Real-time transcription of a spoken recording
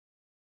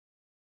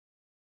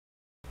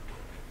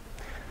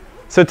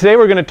So today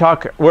we're going to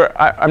talk,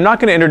 I'm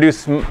not going to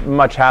introduce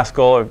much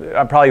Haskell,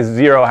 probably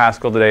zero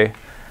Haskell today,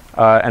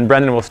 and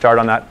Brendan will start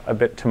on that a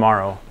bit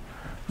tomorrow.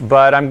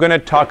 But I'm going to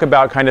talk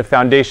about kind of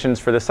foundations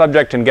for the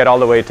subject and get all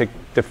the way to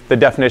the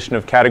definition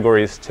of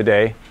categories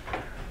today.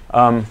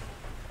 But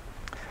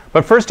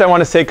first I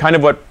want to say kind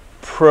of what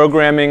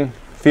programming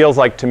feels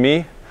like to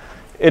me.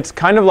 It's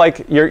kind of like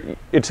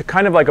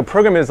a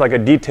program is like a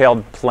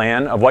detailed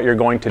plan of what you're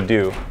going to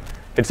do.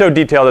 It's so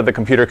detailed that the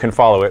computer can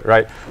follow it,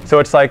 right? So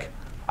it's like,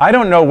 I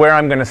don't know where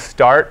I'm going to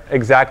start,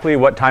 exactly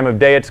what time of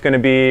day it's going to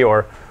be,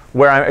 or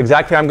where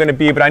exactly I'm going to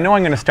be, but I know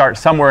I'm going to start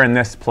somewhere in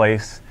this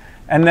place.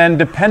 And then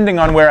depending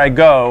on where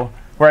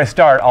I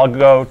start, I'll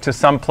go to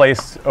some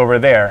place over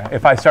there.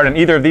 If I start in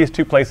either of these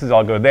two places,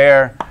 I'll go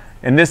there.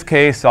 In this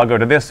case, I'll go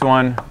to this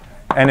one.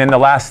 And in the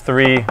last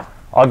three,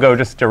 I'll go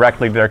just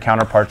directly to their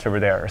counterparts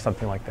over there, or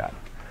something like that.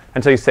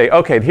 And so you say,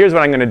 OK, here's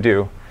what I'm going to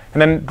do.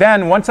 And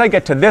then once I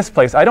get to this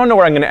place, I don't know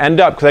where I'm going to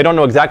end up, because I don't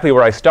know exactly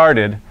where I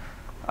started.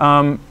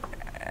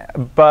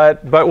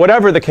 But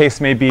whatever the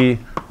case may be,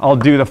 I'll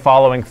do the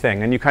following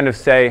thing. And you kind of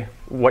say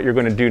what you're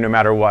going to do no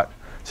matter what.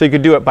 So you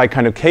could do it by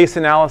kind of case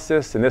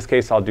analysis. In this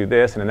case, I'll do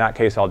this. And in that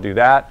case, I'll do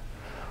that.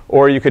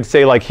 Or you could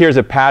say, like, here's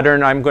a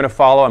pattern I'm going to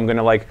follow. I'm going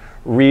to like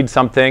read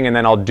something, and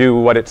then I'll do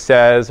what it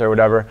says or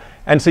whatever.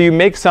 And so you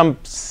make some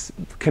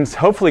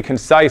hopefully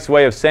concise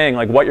way of saying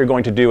like what you're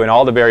going to do in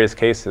all the various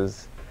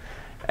cases.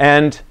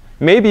 And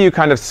maybe you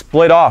kind of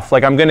split off.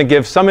 Like, I'm going to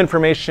give some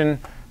information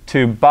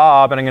to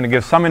Bob, and I'm going to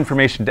give some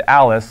information to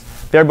Alice.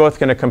 They're both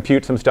going to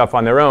compute some stuff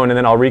on their own, and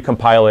then I'll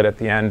recompile it at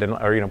the end,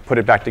 or put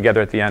it back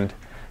together at the end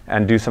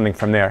and do something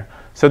from there.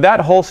 So that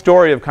whole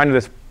story of kind of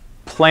this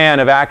plan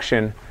of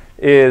action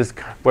is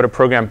what a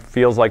program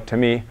feels like to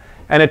me.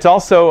 And it's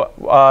also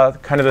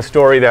kind of the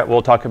story that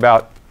we'll talk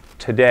about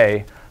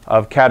today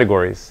of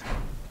categories.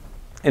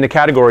 In a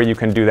category, you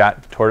can do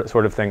that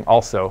sort of thing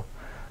also,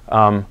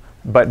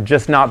 but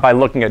just not by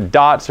looking at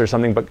dots or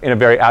something, but in a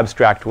very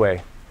abstract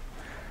way.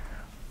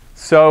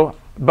 So,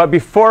 but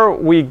before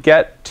we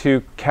get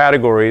to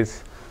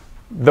categories,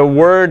 the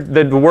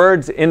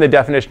words in the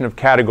definition of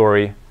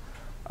category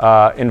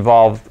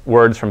involve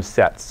words from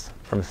sets,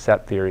 from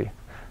set theory.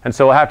 And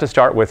so we'll have to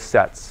start with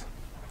sets.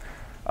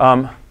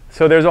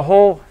 So there's a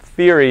whole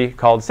theory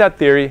called set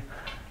theory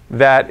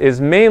that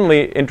is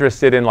mainly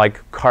interested in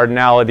like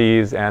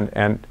cardinalities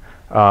and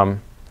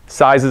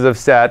sizes of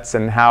sets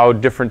and how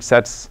different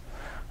sets,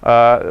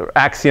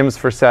 axioms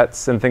for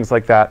sets and things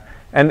like that.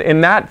 And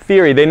in that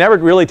theory, they never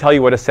really tell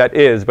you what a set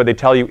is, but they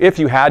tell you if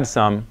you had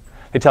some,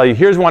 they tell you,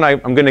 here's one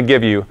I'm going to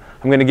give you.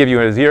 I'm going to give you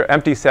a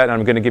empty set, and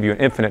I'm going to give you an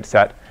infinite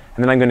set.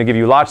 And then I'm going to give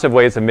you lots of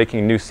ways of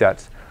making new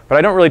sets. But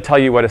I don't really tell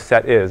you what a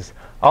set is.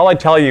 All I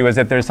tell you is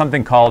that there's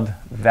something called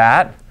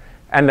that,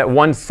 and that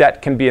one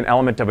set can be an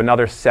element of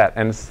another set.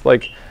 And it's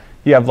like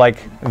you have like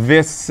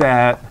this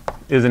set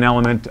is an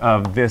element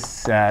of this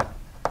set,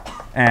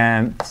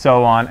 and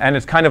so on. And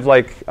it's kind of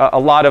like a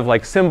lot of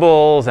like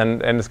symbols,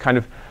 and it's kind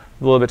of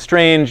a little bit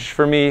strange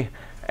for me.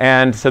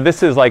 And so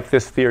this is like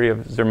this theory of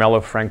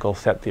Zermelo-Fraenkel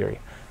set theory.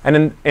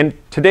 And in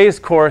today's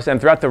course and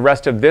throughout the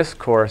rest of this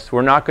course,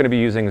 we're not going to be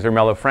using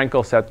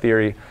Zermelo-Fraenkel set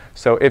theory.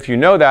 So if you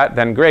know that,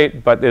 then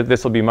great, but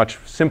this will be much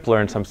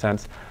simpler in some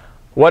sense.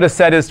 What a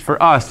set is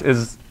for us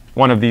is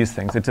one of these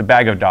things. It's a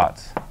bag of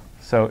dots.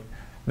 So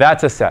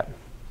that's a set.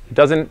 It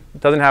doesn't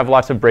have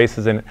lots of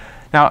braces in it.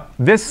 Now,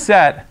 this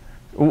set,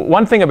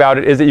 one thing about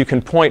it is that you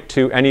can point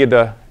to any of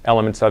the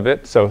elements of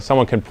it. So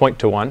someone can point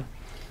to one.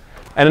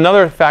 And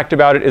another fact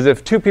about it is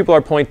if two people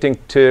are pointing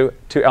to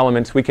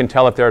elements, we can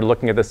tell if they're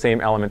looking at the same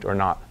element or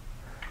not.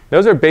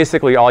 Those are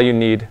basically all you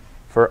need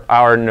for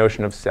our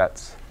notion of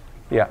sets.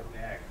 Yeah?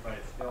 But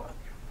it's still,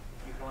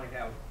 you can only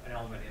have an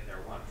element in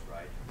there once,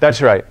 right?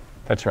 That's right.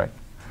 That's right.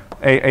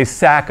 A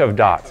sack of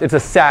dots. It's a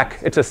sack.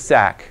 It's a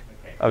sack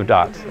of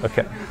dots.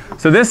 OK.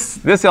 So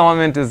this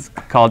element is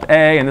called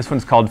A, and this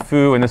one's called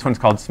foo, and this one's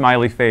called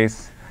smiley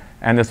face,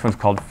 and this one's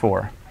called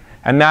for.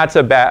 And that's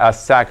a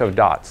sack of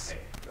dots.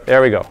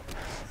 There we go.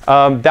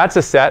 That's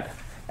a set.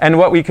 And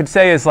what we could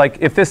say is, like,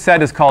 if this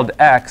set is called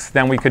X,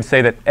 then we could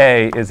say that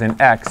A is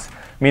in X,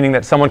 meaning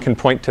that someone can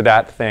point to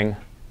that thing.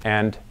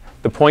 And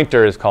the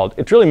pointer is called,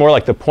 it's really more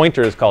like the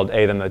pointer is called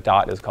A than the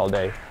dot is called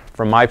A,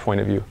 from my point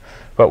of view.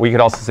 But we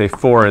could also say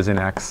 4 is in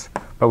X.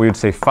 But we would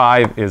say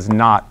 5 is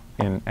not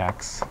in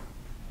X.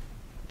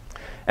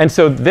 And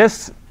so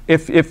this,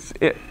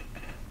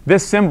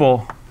 this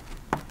symbol,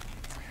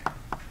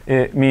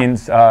 it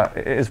means,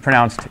 is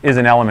pronounced is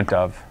an element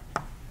of.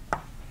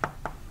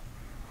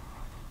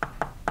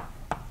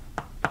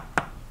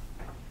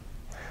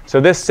 So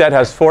this set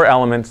has 4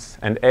 elements,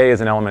 and A is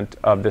an element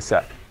of this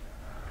set.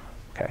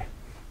 Okay.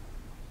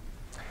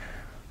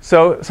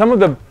 So some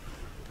of the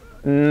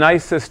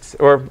nicest,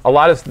 or a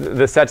lot of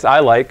the sets I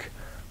like,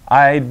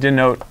 I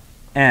denote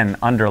N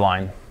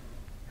underline.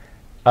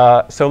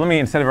 So let me,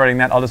 instead of writing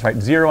that, I'll just write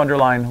 0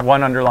 underline,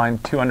 1 underline,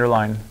 2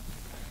 underline,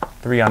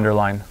 3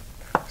 underline.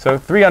 So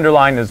 3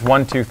 underline is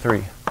 1, 2,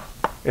 3.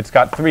 It's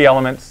got 3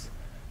 elements,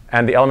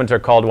 and the elements are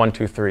called 1,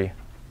 2, 3.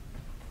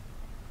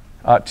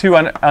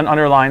 An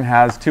underline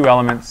has 2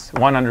 elements.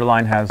 One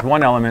underline has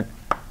 1 element.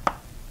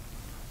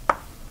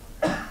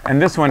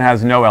 And this one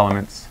has no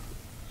elements.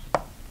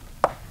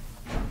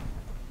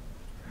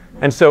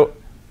 And so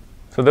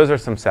those are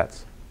some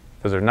sets.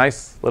 Those are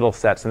nice little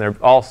sets, and they're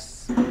all,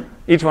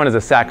 each one is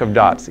a stack of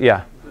dots.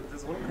 Yeah?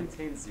 Does one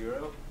contain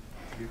 0?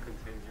 Do you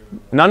contain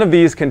 0? None of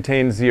these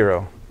contain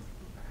 0.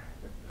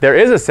 There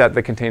is a set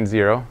that contains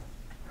 0.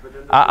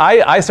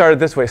 I started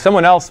this way.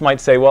 Someone else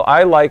might say, well,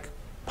 I like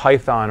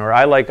Python, or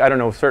I like, I don't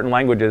know, certain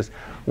languages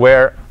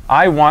where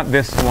I want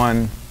this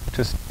one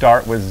to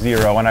start with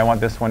 0, and I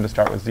want this one to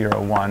start with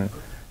 0, 1,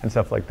 and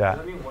stuff like that.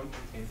 Does that mean one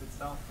contains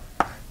itself?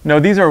 No,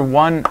 these are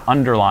one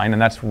underline,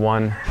 and that's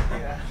one.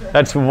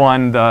 That's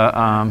one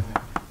the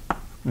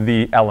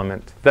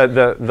element,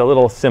 the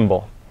little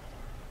symbol.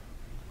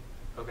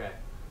 Okay.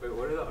 Wait,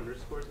 what are the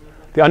underscores in there?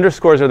 The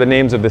underscores are the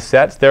names of the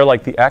sets. They're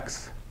like the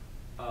X.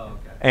 Oh,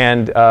 okay.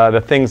 And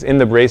the things in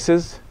the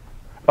braces.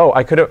 Oh,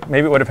 I could have,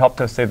 maybe it would have helped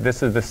to say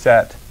this is the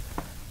set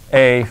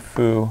A,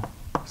 foo,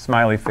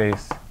 smiley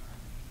face,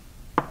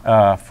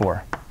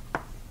 4.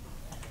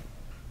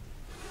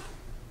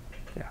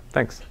 Yeah,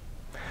 thanks.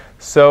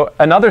 So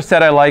another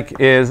set I like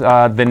is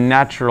the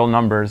natural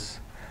numbers.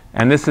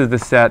 And this is the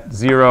set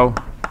 0,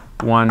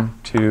 1,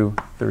 2,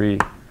 3.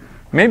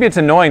 Maybe it's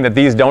annoying that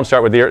these don't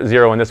start with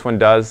 0 and this one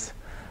does.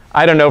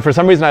 I don't know. For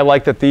some reason, I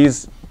like that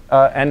these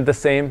end the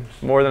same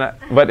more than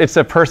but it's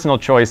a personal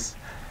choice.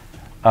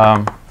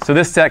 So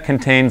this set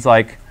contains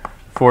like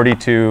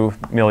 42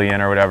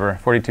 million or whatever,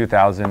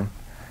 42,000,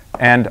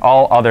 and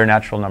all other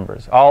natural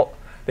numbers.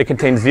 They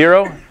contain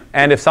 0,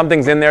 and if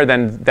something's in there,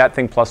 then that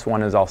thing plus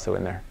 1 is also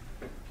in there.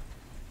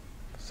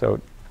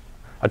 So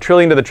a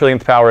trillion to the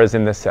trillionth power is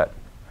in this set.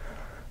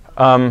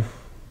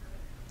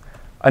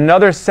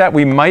 Another set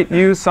we might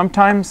use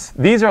sometimes,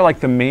 these are like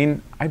the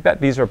main, I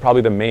bet these are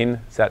probably the main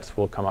sets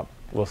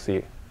we'll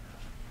see,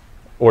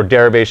 or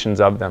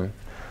derivations of them.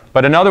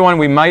 But another one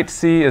we might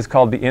see is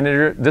called the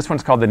integer. This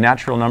one's called the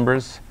natural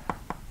numbers.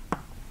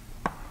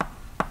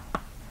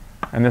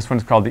 And this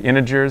one's called the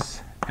integers.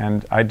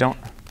 And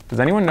does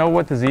anyone know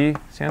what the Z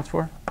stands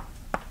for?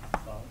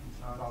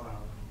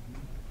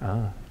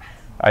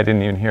 I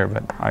didn't even hear,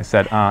 but I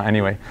said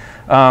anyway.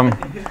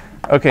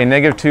 OK,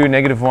 -2,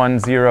 -1,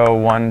 0,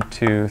 1,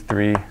 2,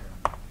 3.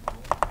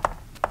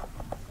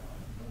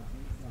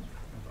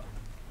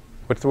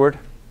 What's the word?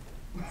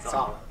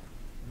 Zahl.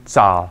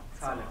 Zahl.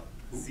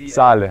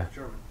 Zahle.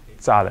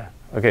 Zahle.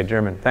 OK,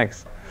 German.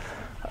 Thanks.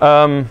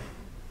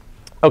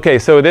 OK,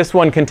 so this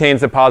one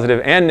contains the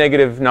positive and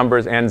negative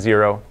numbers and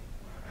 0.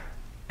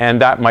 And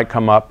that might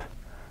come up.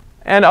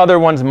 And other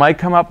ones might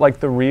come up,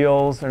 like the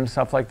reals and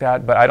stuff like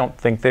that. But I don't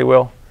think they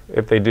will.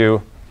 If they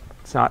do,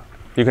 it's not.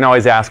 You can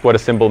always ask what a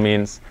symbol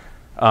means.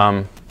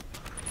 It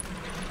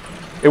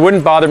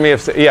wouldn't bother me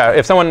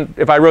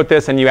if I wrote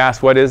this and you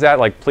asked what is that,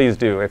 like please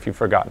do if you've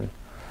forgotten.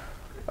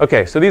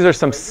 OK, so these are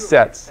some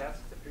sets.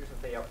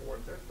 They are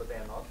ordered, but they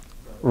are not.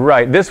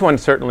 Right. This one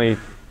certainly,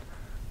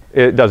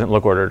 it doesn't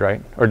look ordered,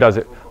 right? Or does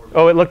it?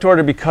 Oh, it looked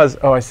ordered because,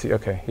 oh, I see.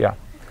 OK, yeah.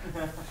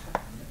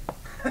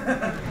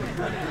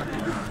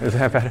 Is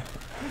that better?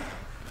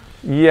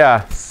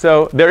 Yeah.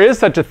 So there is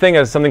such a thing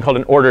as something called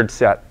an ordered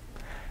set.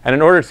 And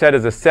an ordered set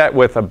is a set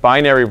with a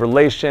binary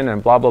relation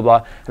and blah, blah,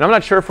 blah. And I'm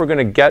not sure if we're going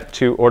to get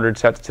to ordered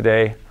sets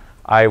today.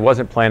 I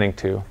wasn't planning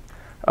to.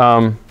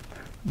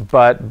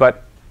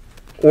 But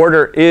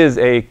order is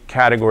a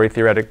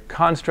category-theoretic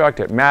construct.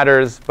 It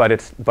matters,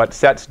 but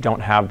sets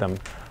don't have them.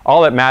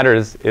 All that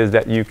matters is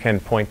that you can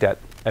point at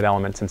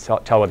elements and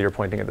tell whether you're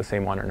pointing at the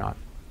same one or not.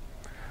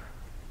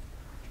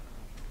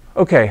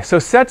 OK, so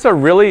sets are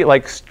really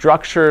like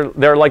structure.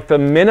 They're like the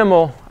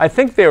minimal. I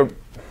think they're,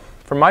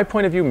 from my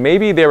point of view,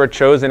 maybe they were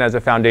chosen as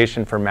a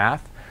foundation for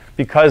math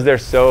because they're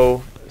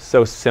so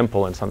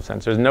simple in some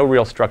sense. There's no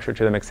real structure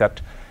to them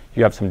except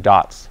you have some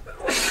dots.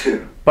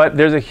 But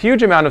there's a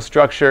huge amount of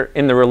structure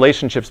in the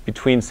relationships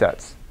between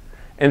sets.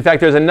 In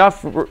fact, there's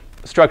enough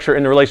structure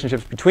in the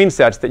relationships between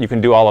sets that you can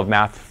do all of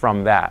math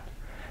from that.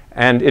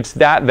 And it's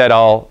that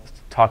I'll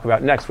talk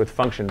about next with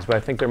functions. But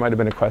I think there might have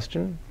been a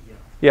question.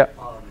 Yeah.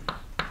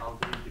 How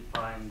do you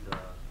define the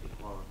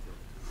equality?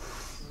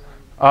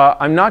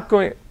 I'm not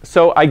going.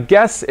 So I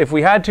guess if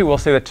we had to, we'll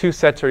say that two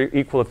sets are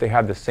equal if they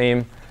have the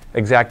same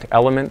exact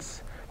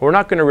elements. But we're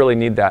not going to really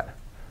need that.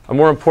 A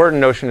more important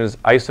notion is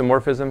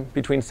isomorphism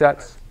between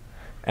sets.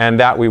 And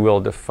that we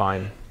will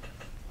define.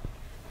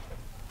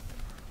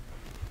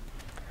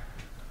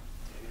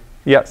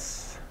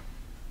 Yes?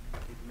 It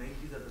may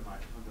be that the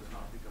microphone does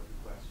not pick up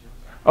the question.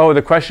 Oh,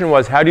 the question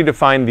was, how do you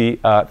define the,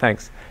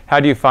 thanks. How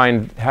do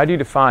you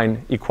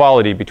define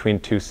equality between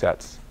two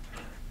sets?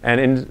 And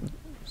in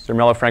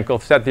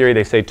Zermelo-Fraenkel set theory,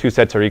 they say two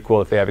sets are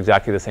equal if they have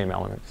exactly the same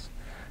elements.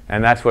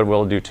 And that's what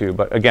we'll do too.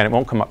 But again, it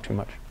won't come up too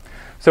much.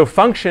 So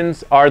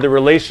functions are the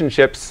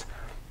relationships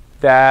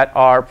that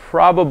are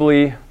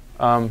probably,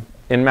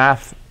 in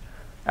math,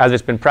 as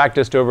it's been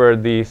practiced over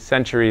the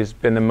centuries,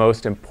 been the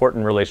most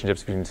important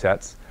relationships between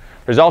sets.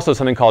 There's also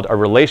something called a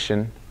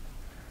relation.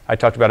 I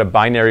talked about a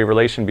binary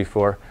relation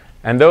before.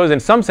 And those, in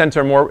some sense,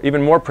 are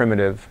even more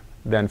primitive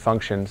than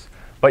functions.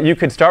 But you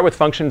could start with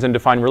functions and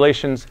define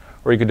relations,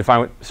 or you could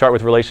start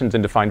with relations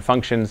and define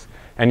functions.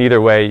 And either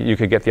way, you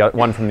could get the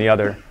one from the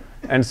other.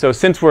 And so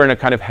since we're in a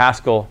kind of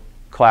Haskell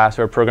class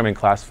or a programming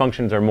class,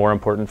 functions are more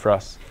important for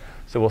us.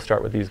 So we'll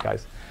start with these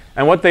guys.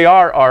 And what they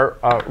are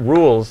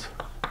rules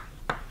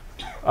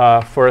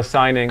for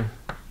assigning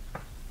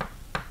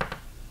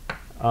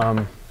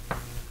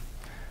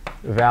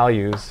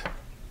values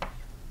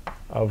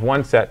of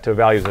one set to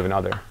values of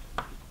another.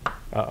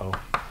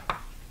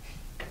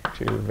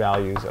 To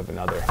values of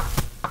another.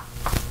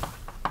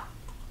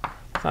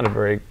 It's not a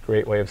very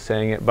great way of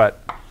saying it,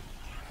 but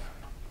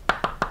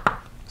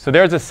so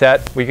there's a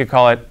set, we could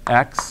call it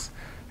x,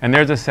 and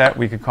there's a set,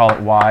 we could call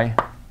it y.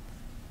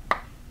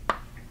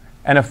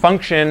 And a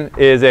function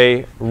is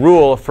a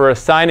rule for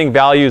assigning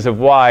values of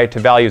y to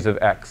values of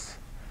x.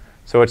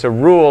 So it's a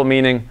rule,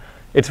 meaning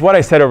it's what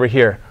I said over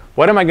here.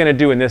 What am I going to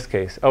do in this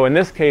case? Oh, in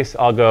this case,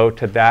 I'll go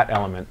to that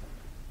element.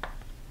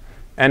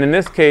 And in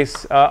this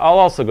case, I'll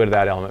also go to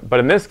that element.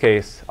 But in this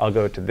case, I'll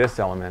go to this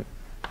element.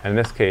 And in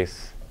this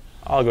case,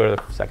 I'll go to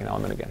the second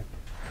element again.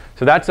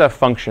 So that's a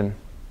function.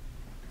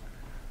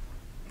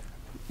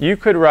 You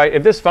could write,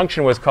 if this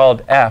function was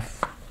called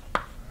f,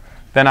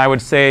 then I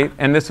would say,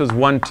 and this was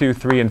 1, 2,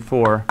 3, and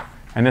 4,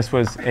 and this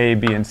was a,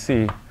 b, and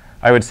c,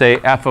 I would say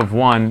f of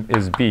 1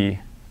 is b,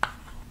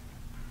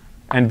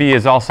 and b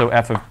is also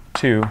f of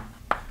 2,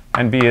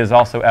 and b is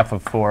also f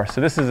of 4.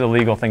 So this is a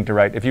legal thing to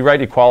write. If you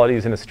write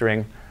equalities in a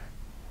string,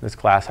 this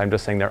class, I'm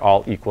just saying they're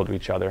all equal to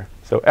each other.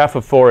 So f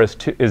of 4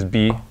 is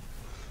b,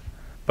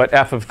 but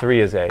f of 3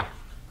 is a.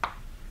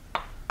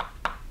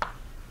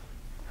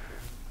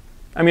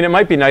 I mean, it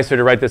might be nicer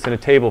to write this in a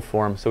table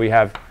form. So we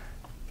have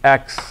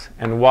x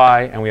and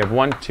y, and we have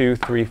 1, 2,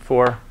 3,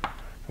 4.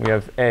 And we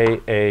have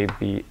a,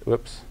 b,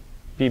 whoops,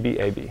 b, b,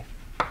 a, b.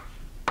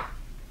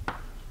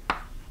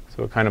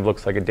 So it kind of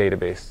looks like a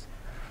database.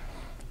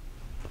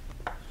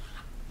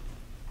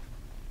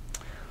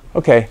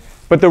 OK.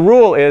 But the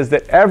rule is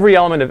that every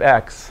element of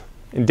x,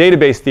 in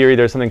database theory,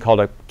 there's something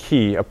called a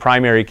key, a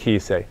primary key,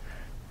 say.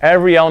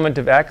 Every element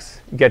of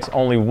x gets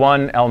only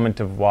one element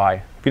of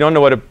y. If you don't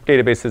know what a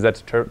database is,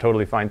 that's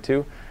totally fine,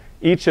 too.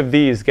 Each of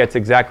these gets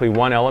exactly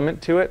one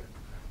element to it.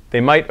 They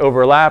might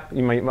overlap.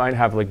 You might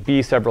have like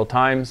b several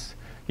times.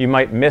 You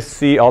might miss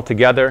c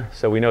altogether.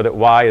 So we know that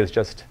y is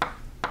just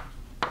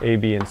a,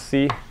 b, and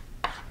c.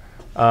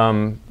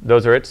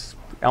 Those are its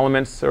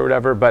elements or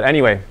whatever. But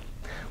anyway,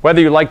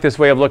 whether you like this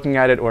way of looking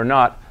at it or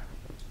not,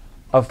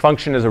 a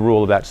function is a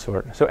rule of that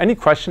sort. So any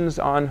questions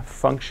on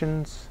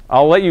functions?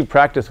 I'll let you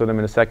practice with them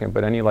in a second,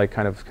 but any like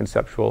kind of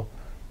conceptual?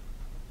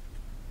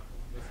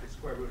 The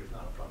square root is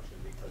not a function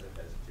because it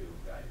has two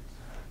values.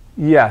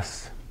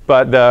 Yes,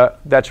 but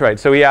that's right.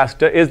 So he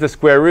asked, is the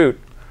square root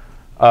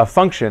a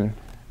function?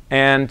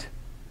 And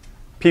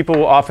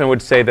people often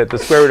would say that the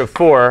square root of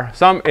 4,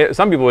 some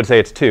people would say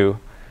it's 2,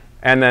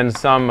 and then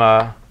some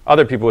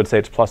other people would say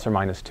it's plus or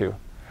minus 2.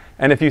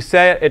 And if you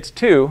say it's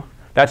 2,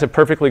 that's a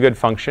perfectly good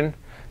function.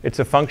 It's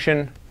a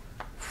function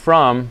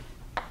from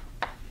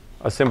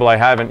a symbol I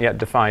haven't yet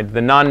defined,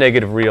 the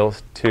non-negative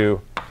reals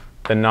to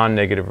the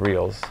non-negative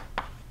reals.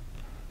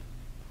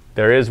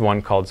 There is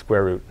one called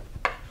square root.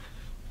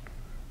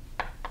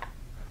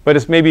 But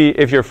it's maybe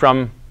if you've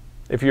done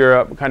a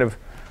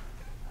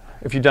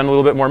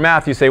little bit more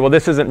math, you say, well,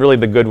 this isn't really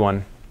the good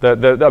one.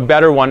 The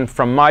better one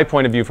from my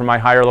point of view, from my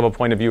higher level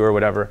point of view or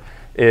whatever,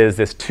 is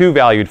this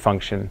two-valued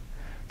function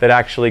that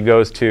actually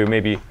goes to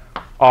maybe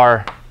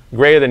r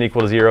greater than or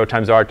equal to 0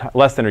 times r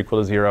less than or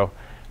equal to 0.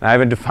 And I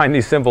haven't defined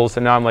these symbols,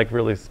 so now I'm like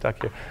really stuck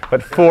here.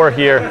 But 4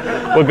 here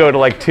will go to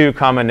like 2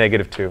 comma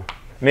negative 2.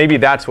 Maybe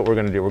that's what we're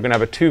going to do. We're going to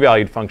have a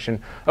two-valued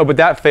function. Oh, but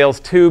that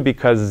fails too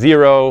because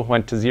 0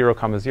 went to 0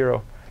 comma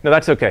 0. No,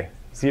 that's OK.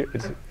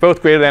 It's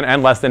both greater than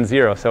and less than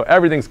 0. So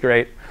everything's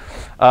great.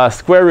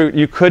 Square root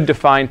you could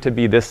define to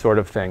be this sort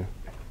of thing.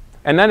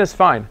 And then it's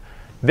fine.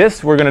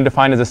 This we're going to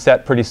define as a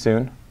set pretty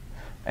soon.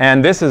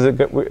 And this is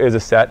a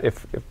set,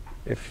 if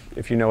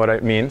you know what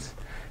it means.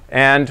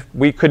 And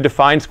we could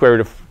define square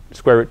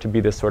root to be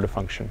this sort of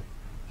function.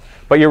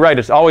 But you're right,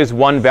 it's always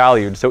one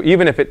valued. So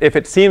even if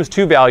it seems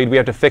two valued, we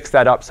have to fix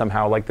that up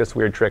somehow, like this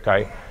weird trick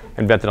I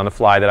invented on the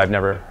fly that I've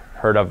never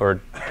heard of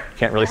or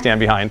can't really stand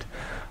behind.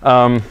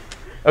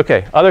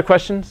 OK, other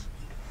questions?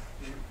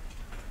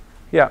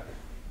 Yeah.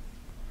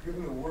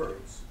 Given the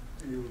words,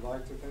 do you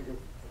like to think of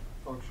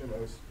function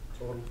as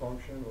total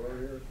function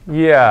or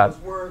Yeah. those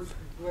words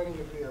letting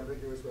it be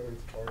ambiguous whether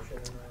it's partial or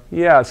not?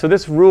 Yeah, so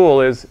this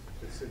rule is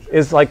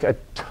like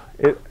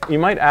you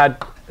might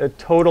add a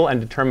total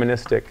and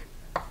deterministic.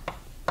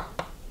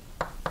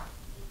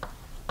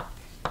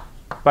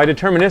 By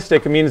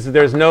deterministic, it means that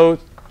there's no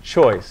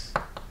choice.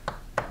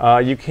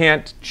 You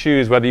can't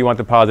choose whether you want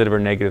the positive or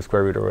negative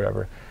square root or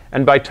whatever.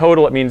 And by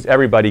total, it means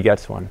everybody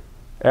gets one.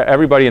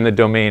 Everybody in the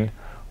domain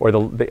or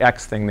the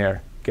x thing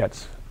there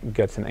gets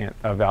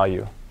a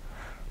value.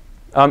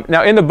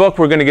 Now, in the book,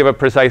 we're going to give a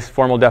precise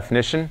formal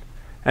definition.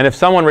 And if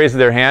someone raises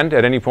their hand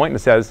at any point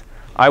and says,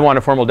 I want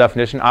a formal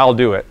definition, I'll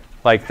do it.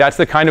 Like, that's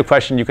the kind of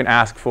question you can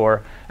ask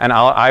for, and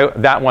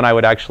that one I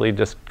would actually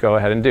just go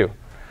ahead and do.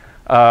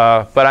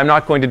 But I'm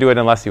not going to do it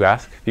unless you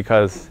ask,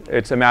 because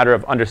it's a matter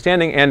of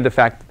understanding and the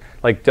fact,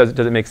 like, does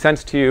it make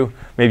sense to you?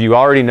 Maybe you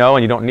already know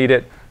and you don't need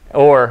it,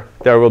 or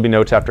there will be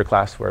notes after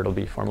class where it'll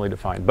be formally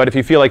defined. But if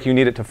you feel like you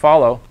need it to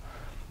follow,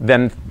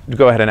 then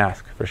go ahead and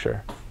ask, for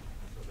sure. So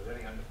if there's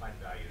any undefined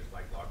values,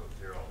 like log of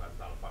 0, that's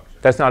not a function?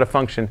 That's not a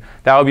function.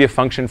 That would be a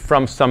function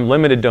from some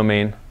limited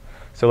domain.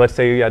 So let's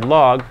say you had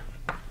log.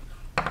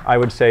 I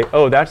would say,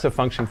 oh, that's a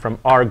function from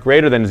r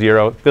greater than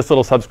 0. This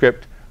little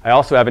subscript, I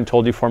also haven't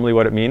told you formally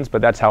what it means,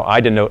 but that's how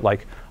I denote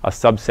like a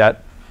subset.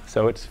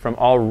 So it's from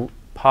all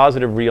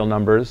positive real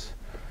numbers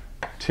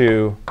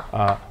to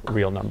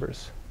real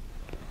numbers.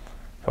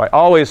 So I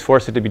always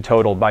force it to be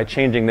total by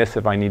changing this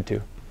if I need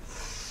to.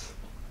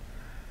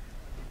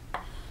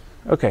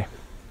 OK,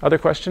 other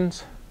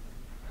questions?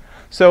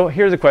 So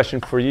here's a question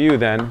for you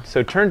then.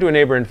 So turn to a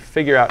neighbor and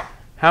figure out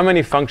how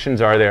many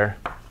functions are there.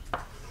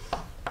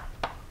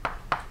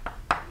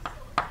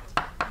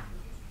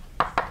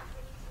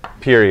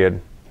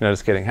 Period. No,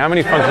 just kidding. How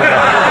many functions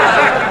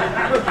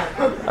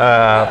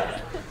are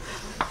there?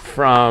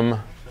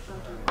 From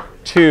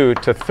 2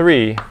 to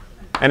 3.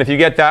 And if you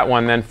get that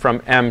one, then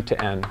from m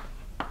to n.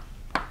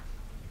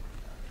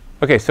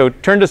 OK, so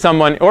turn to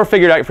someone, or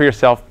figure it out for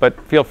yourself, but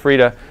feel free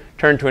to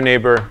turn to a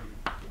neighbor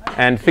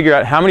and figure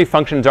out how many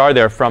functions are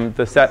there from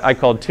the set I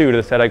called 2 to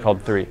the set I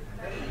called 3.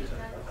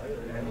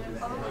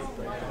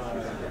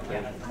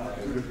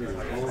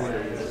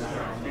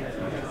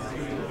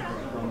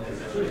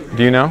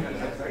 Do you know?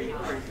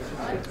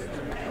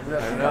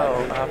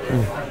 No.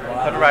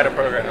 How to write a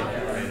program.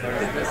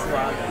 There's this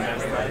one,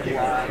 there's that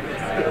one,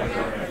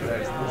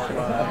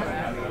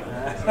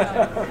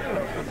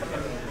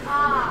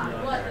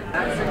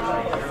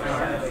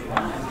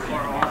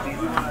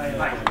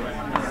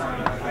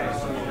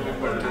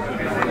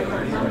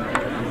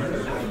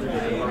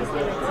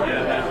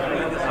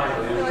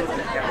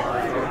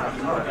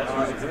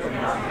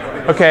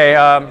 OK,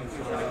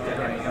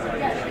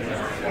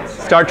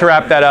 start to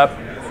wrap that up.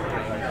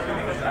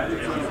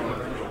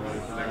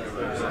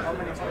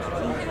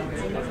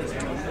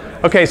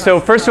 OK, so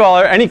first of all,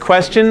 are any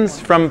questions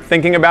from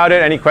thinking about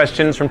it? Any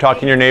questions from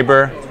talking to your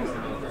neighbor?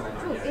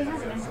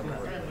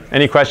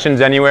 Any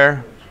questions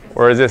anywhere?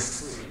 Or is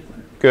this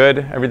good?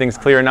 Everything's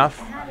clear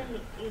enough?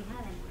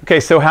 OK,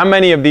 so how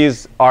many of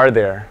these are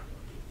there?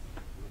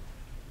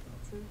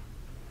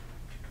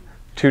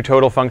 2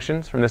 total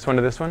functions from this one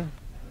to this one?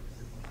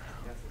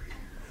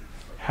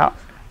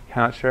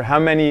 Not sure. How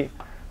many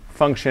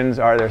functions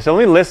are there? So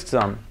let me list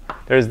some.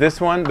 There's this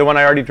one, the one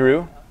I already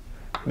drew.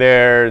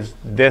 There's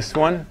this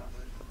one.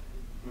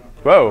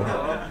 Whoa.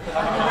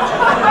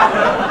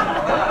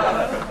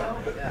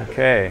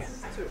 OK.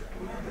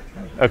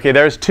 OK,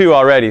 there's 2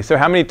 already. So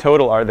how many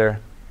total are there?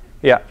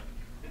 Yeah.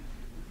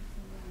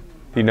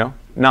 Do you know?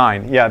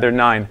 9. Yeah, there are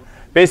 9.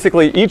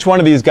 Basically, each one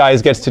of these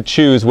guys gets to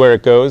choose where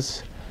it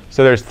goes.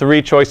 So there's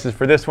 3 choices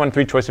for this one,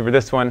 3 choices for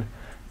this one,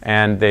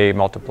 and they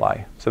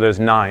multiply. So there's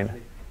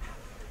 9.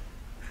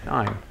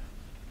 9.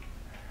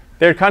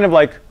 They're kind of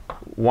like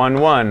 1,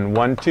 1,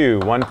 1, 2,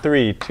 1,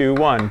 3, 2,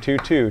 1, 2,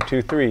 2,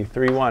 2, 3,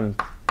 3, 1,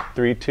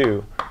 3,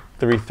 2,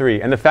 3,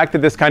 3. And the fact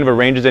that this kind of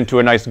arranges into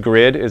a nice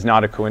grid is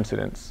not a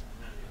coincidence.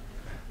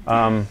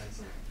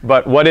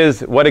 But what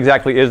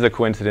exactly is a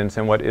coincidence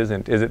and what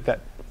isn't? Is it that?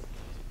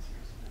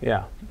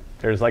 Yeah,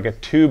 there's like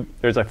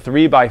there's a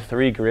 3 by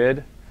 3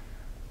 grid.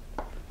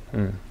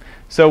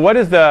 So what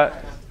is the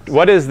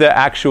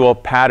actual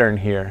pattern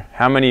here?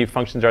 How many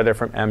functions are there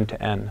from m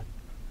to n?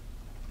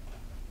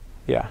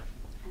 Yeah.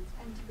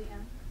 N to the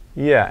m.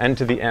 Yeah, n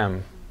to the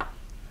m.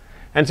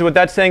 And so what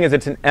that's saying is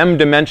it's an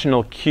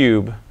m-dimensional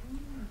cube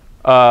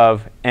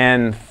of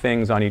n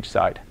things on each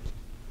side.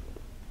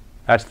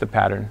 That's the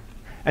pattern.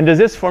 And does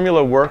this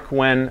formula work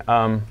when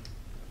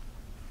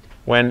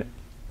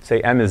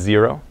say, m is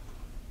 0?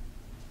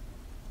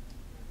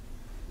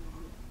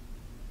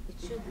 It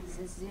should be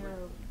 0.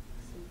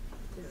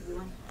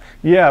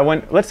 Yeah,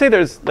 let's say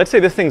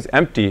this thing's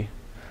empty,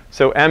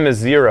 so m is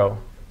 0.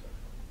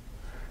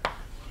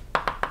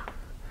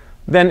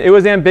 Then it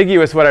was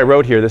ambiguous what I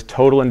wrote here, this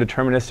total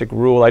indeterministic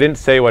rule. I didn't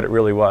say what it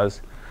really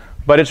was.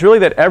 But it's really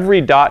that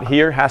every dot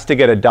here has to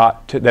get a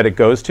dot that it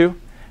goes to.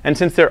 And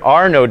since there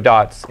are no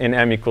dots in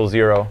m equals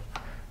 0,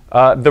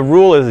 the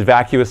rule is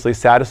vacuously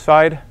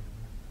satisfied.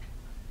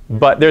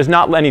 But there's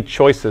not any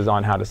choices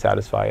on how to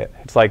satisfy it.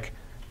 It's like,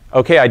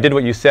 OK, I did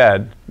what you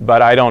said,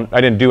 but I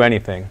didn't do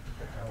anything.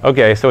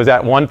 OK, so is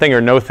that one thing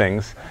or no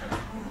things?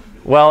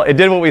 Well, it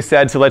did what we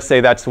said, so let's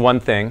say that's one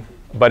thing.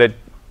 But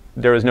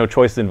there was no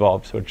choices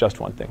involved, so it's just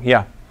one thing.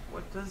 Yeah?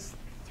 What does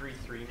 3,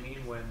 3 mean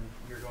when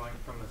you're going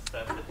from a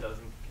set that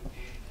doesn't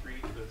contain 3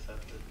 to a set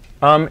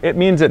that... It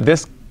means that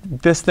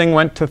this thing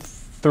went to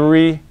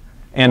 3,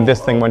 and this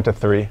thing went to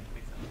 3.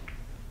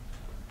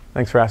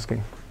 Thanks for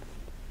asking.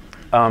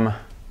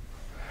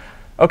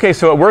 OK,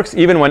 so it works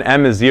even when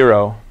m is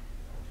 0.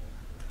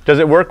 Does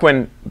it work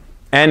when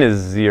n is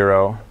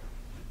 0?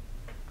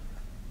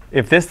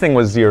 If this thing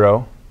was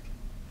 0,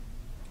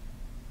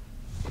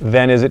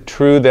 then is it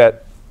true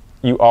that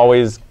you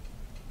always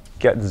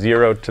get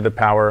 0 to the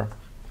power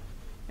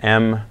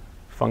m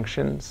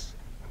functions?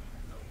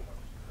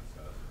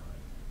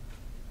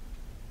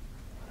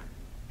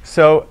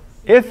 So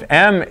if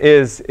m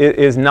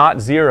is not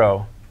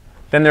 0,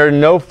 then there are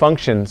no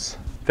functions.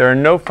 There are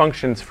no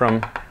functions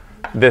from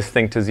this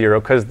thing to 0,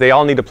 because they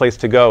all need a place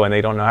to go, and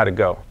they don't know how to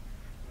go.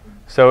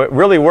 So it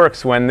really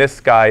works when this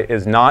guy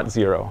is not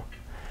 0.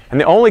 And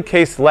the only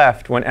case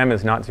left when m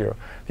is not 0.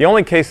 The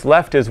only case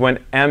left is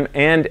when m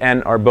and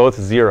n are both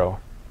 0.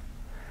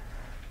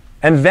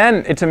 And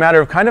then it's a matter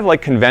of kind of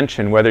like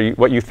convention, what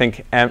you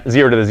think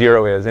 0 to the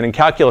 0 is. And in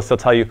calculus, they'll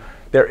tell you,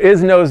 there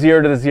is no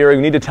 0 to the 0.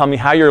 You need to tell me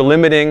how you're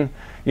limiting.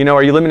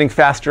 Are you limiting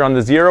faster on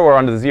the 0 or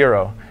on the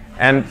 0?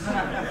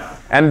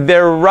 And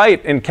they're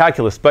right in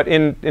calculus. But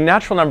in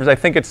natural numbers, I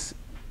think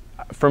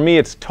for me,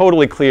 it's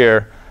totally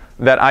clear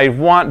that I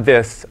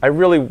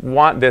really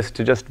want this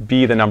to just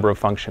be the number of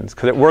functions,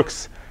 because it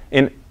works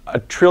in a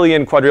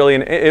trillion,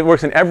 quadrillion. It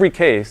works in every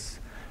case,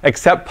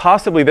 except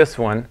possibly this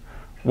one,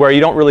 where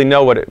you don't really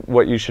know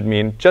what you should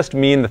mean. Just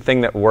mean the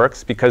thing that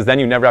works, because then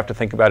you never have to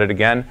think about it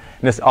again.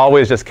 And this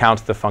always just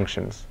counts the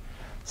functions.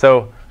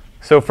 So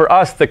for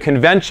us, the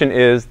convention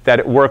is that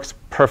it works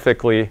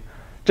perfectly.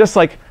 Just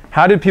like,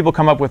 how did people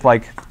come up with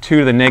like 2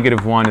 to the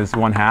negative 1 is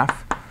 1/2?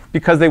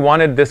 Because they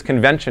wanted this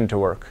convention to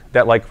work.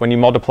 That like when you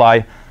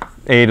multiply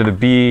a to the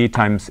b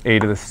times a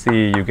to the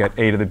c, you get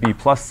a to the b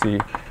plus c.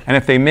 And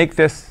if they make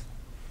this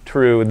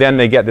true, then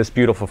they get this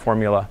beautiful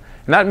formula.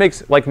 And that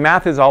makes, like,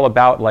 math is all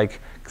about like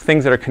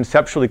things that are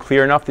conceptually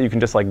clear enough that you can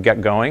just like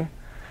get going.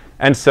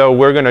 And so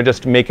we're going to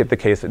just make it the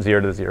case that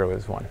 0 to the 0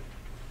 is 1.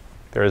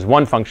 There is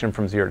one function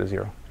from 0 to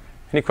 0.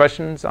 Any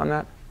questions on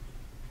that?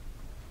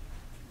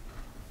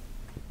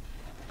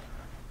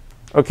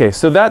 OK,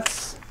 so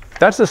that's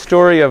the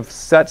story of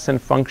sets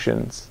and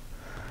functions.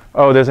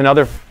 Oh, there's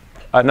another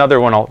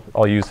one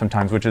I'll use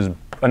sometimes, which is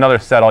another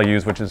set I'll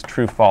use, which is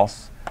true,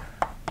 false.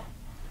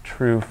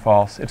 True,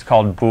 false. It's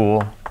called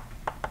bool.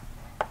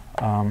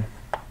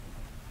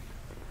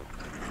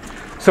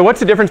 So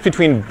what's the difference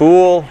between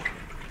bool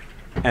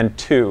and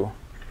 2?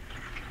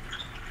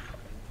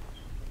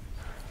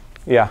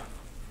 Yeah.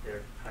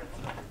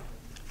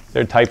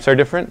 Their types are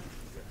different?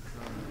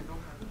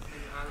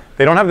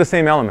 They don't have the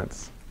same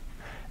elements.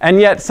 And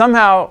yet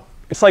somehow,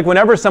 it's like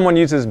whenever someone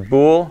uses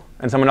bool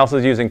and someone else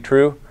is using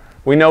true,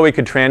 we know we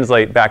could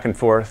translate back and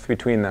forth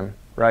between them,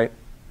 right?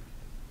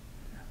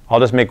 I'll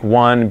just make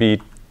 1 be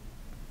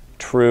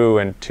true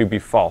and 2 be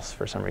false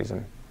for some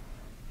reason.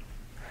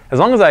 As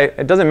long as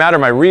it doesn't matter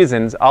my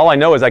reasons, all I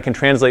know is I can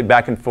translate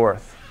back and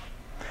forth.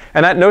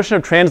 And that notion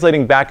of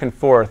translating back and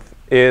forth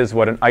is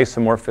what an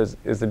isomorphism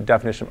is, the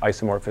definition of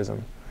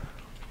isomorphism.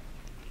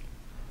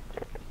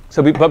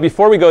 But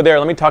before we go there,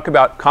 let me talk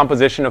about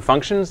composition of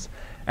functions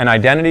and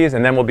identities,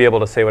 and then we'll be able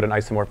to say what an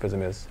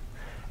isomorphism is.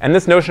 And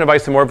this notion of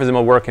isomorphism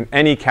will work in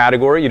any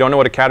category. You don't know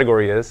what a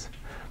category is,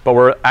 but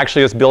we're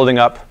actually just building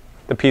up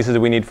the pieces that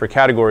we need for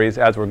categories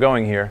as we're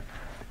going here.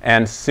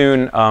 And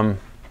soon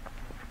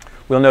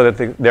we'll know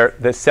that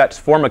the sets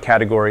form a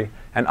category,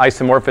 and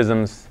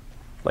isomorphisms,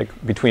 like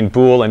between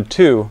bool and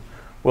 2,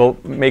 will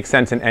make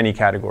sense in any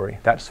category,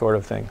 that sort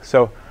of thing.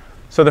 So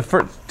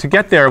to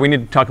get there, we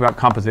need to talk about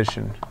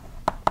composition.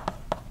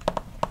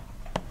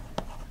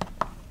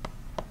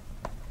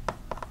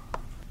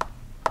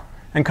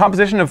 And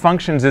composition of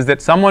functions is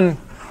that someone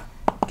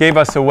gave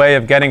us a way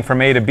of getting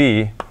from A to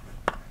B,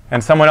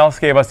 and someone else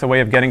gave us a way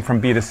of getting from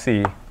B to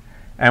C,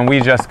 and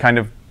we just kind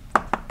of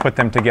put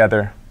them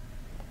together.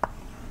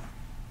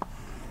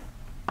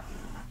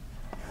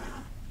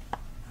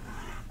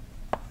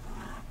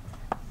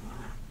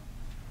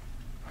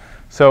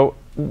 So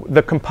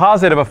the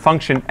composite of a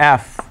function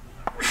f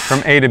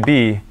from A to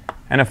B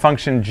and a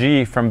function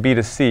g from B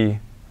to C,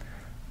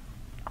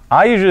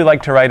 I usually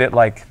like to write it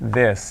like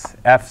this,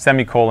 f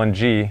semicolon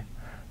g,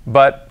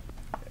 but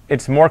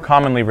it's more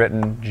commonly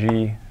written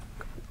g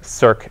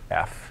circ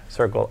f,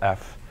 circle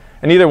f.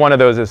 And either one of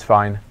those is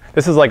fine.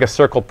 This is like a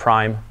circle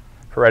prime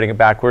for writing it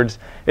backwards.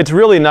 It's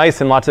really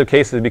nice in lots of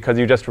cases because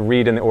you just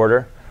read in the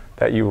order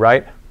that you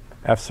write,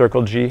 f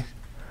circle g.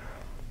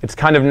 It's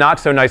kind of not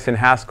so nice in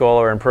Haskell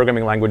or in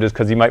programming languages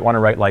because you might want to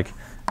write like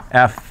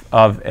f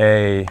of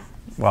a,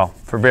 well,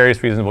 for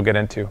various reasons we'll get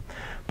into.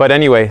 But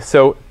anyway,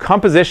 so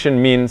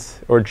composition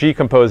means, or G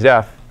composed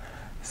f,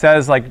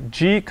 says like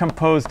G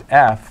composed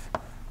f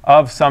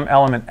of some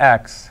element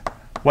x.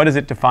 What is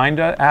it defined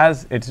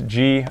as? It's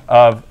G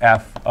of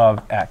f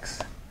of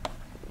x.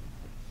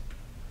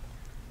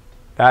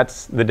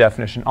 That's the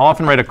definition. I'll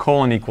often write a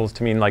colon equals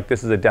to mean like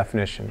this is a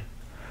definition.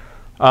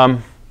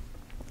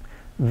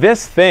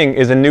 This thing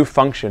is a new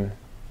function.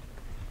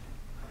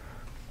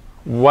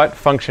 What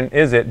function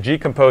is it? G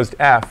composed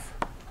f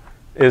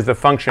is the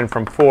function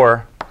from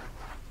 4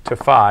 to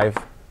 5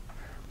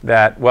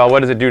 that, well, what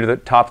does it do to the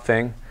top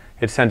thing?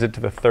 It sends it to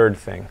the third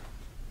thing,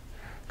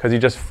 because you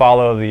just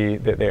follow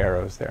the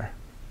arrows there.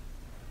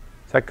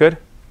 Is that good?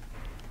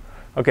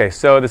 OK,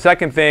 so the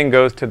second thing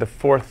goes to the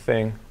fourth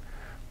thing.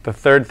 The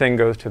third thing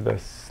goes to the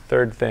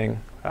third thing.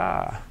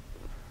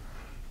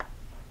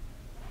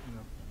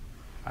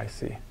 I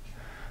see.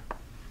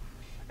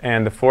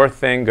 And the fourth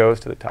thing goes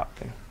to the top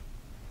thing.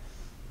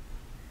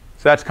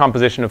 So that's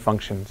composition of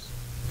functions.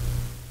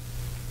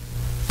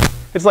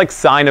 It's like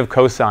sine of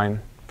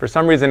cosine. For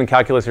some reason in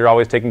calculus, you're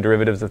always taking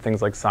derivatives of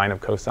things like sine of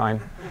cosine,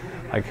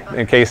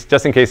 like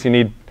just in case you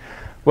need.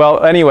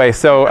 Well, anyway,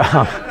 so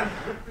I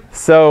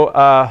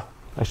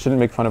shouldn't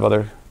make fun of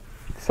other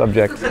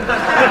subjects.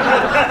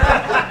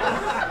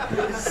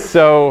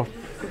 So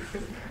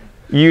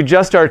you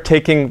just are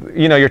taking,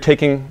 you're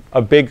taking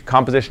a big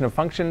composition of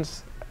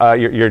functions.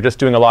 You're just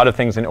doing a lot of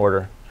things in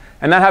order.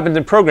 And that happens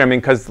in programming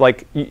because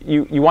like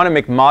you want to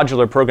make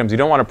modular programs. You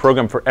don't want to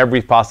program for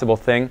every possible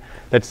thing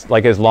that's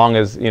like as long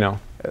as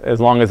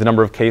the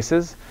number of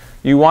cases.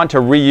 You want to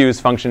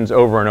reuse functions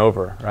over and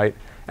over, right?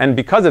 And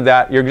because of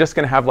that, you're just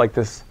going to have like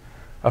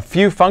a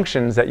few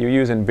functions that you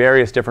use in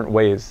various different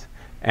ways.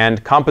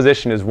 And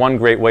composition is one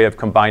great way of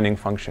combining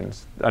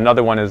functions.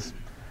 Another one is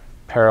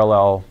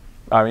parallel.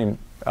 There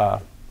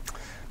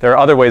are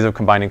other ways of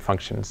combining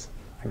functions.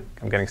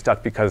 I'm getting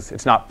stuck because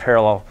it's not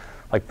parallel,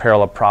 like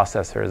parallel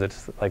processors.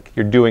 It's like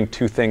you're doing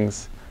two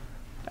things.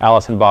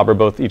 Alice and Bob are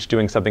both each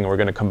doing something, and we're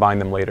going to combine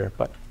them later.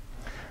 But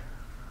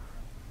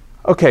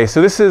OK,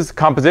 so this is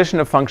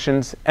composition of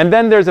functions. And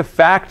then there's a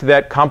fact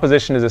that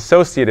composition is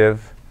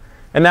associative.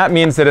 And that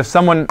means that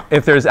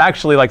if there's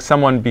actually like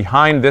someone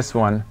behind this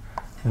one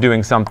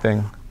doing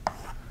something,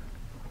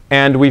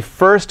 and we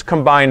first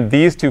combined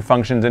these two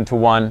functions into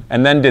one,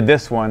 and then did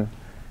this one,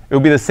 it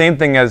would be the same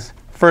thing as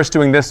first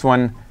doing this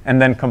one, and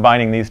then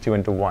combining these two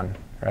into one,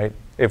 right?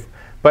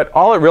 But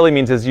all it really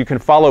means is you can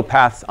follow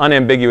paths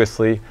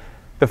unambiguously.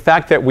 The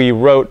fact that we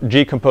wrote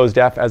G composed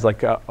F as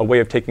like a way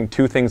of taking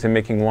two things and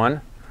making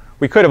one,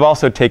 we could have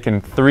also taken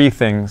three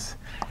things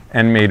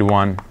and made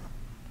one.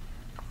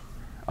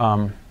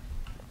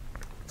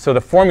 So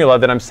the formula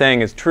that I'm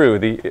saying is true,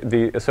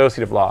 the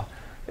associative law,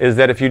 is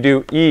that if you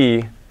do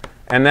E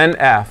and then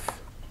F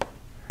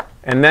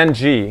and then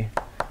G,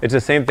 it's the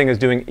same thing as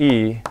doing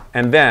E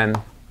and then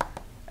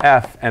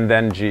F and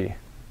then G.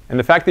 And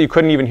the fact that you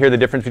couldn't even hear the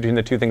difference between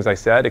the two things I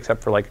said,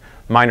 except for like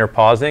minor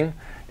pausing,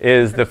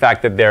 is the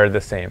fact that they're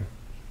the same.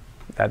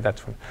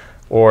 That's one.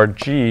 Or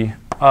G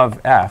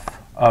of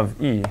F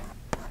of E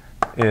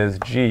is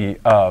G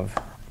of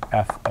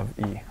F of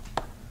E.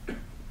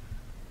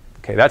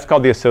 OK, that's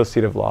called the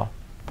associative law.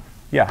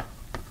 Yeah?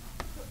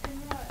 So in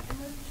the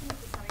notation of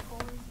the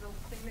semicolons, the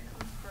thing that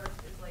comes first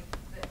is like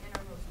the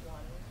innermost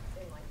one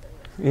in like the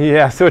list.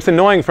 Yeah, so it's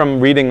annoying from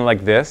reading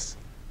like this.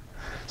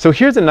 So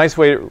here's a nice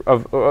way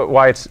of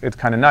why it's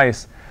kind of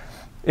nice,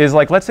 is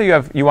like let's say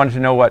you wanted to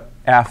know what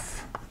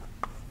F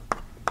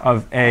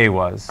of A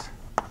was.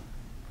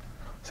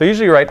 So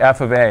usually you write F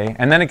of A,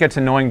 and then it gets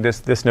annoying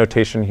this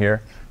notation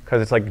here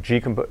because it's like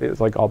it's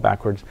like all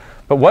backwards.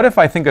 But what if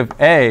I think of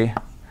A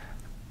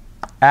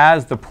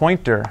as the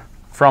pointer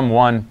from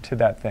 1 to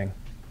that thing?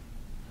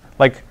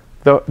 Like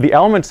the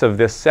elements of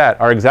this set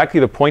are exactly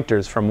the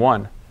pointers from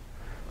 1,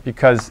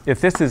 because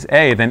if this is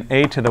A, then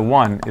A to the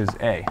 1 is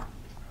A.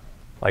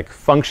 Like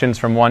functions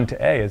from 1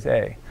 to A is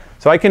A.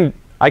 So I can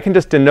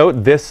just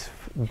denote this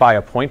by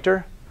a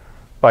pointer,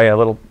 by a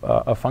little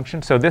a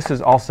function. So this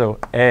is also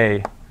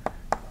A.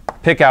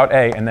 Pick out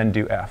A and then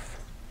do F.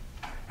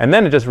 And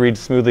then it just reads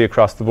smoothly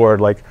across the board,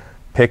 like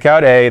pick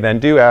out A, then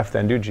do F,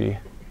 then do G.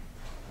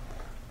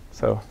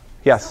 So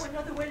yes? So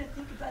another way to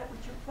think about it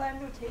with your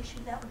prime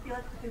notation, that would be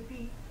like there'd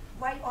be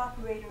right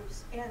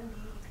operators and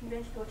the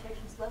conventional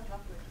notations left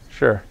operators.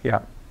 Sure,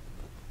 yeah.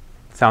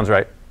 Sounds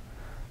right.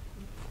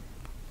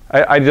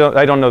 I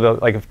don't know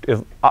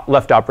if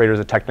left operator is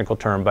a technical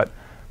term, but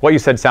what you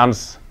said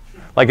sounds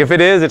like if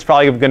it is, it's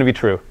probably going to be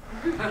true.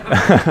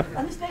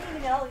 I'm just making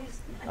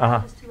analogies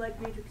to like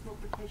matrix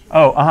multiplication.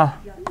 Oh,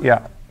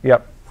 yeah,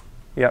 yep.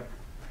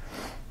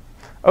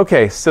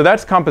 OK, so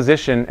that's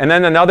composition. And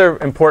then another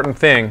important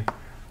thing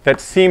that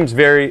seems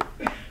very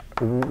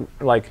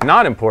like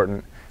not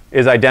important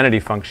is identity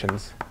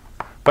functions.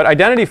 But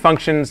identity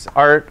functions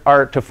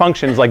are to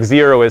functions like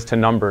 0 is to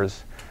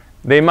numbers.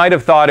 They might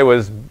have thought it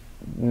was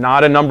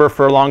not a number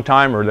for a long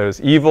time, or that it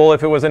was evil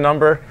if it was a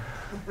number.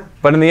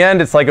 But in the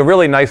end, it's like a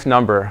really nice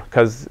number,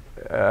 because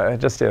it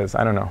just is.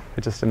 I don't know.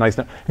 It's just a nice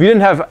number. If you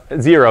didn't have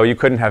 0, you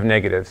couldn't have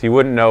negatives. You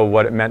wouldn't know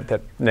what it meant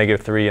that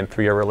 -3 and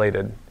 3 are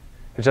related.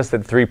 It's just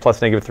that 3 plus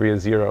 -3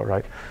 is 0,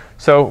 right?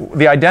 So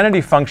the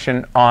identity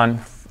function on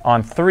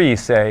 3,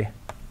 say,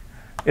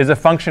 is a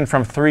function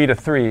from 3 to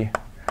 3.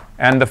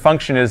 And the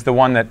function is the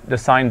one that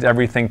assigns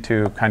everything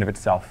to kind of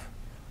itself.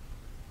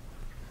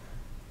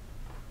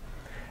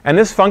 And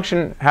this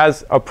function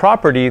has a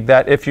property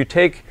that if you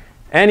take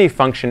any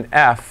function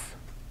f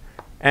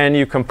and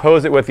you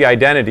compose it with the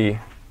identity,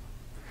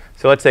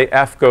 so let's say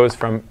f goes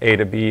from A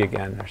to B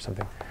again or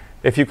something.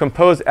 If you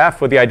compose f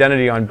with the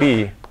identity on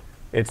B,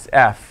 it's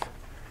f.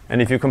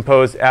 And if you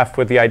compose f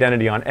with the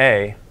identity on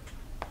A,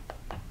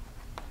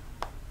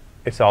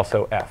 it's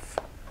also f.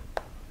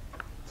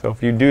 So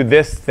if you do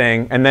this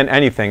thing and then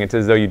anything, it's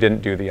as though you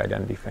didn't do the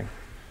identity thing.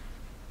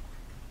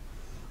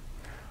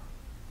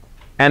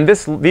 And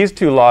these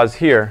two laws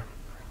here,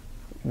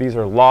 these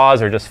are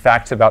laws or just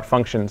facts about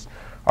functions,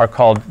 are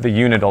called the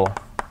unital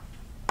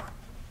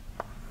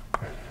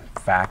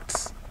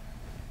facts.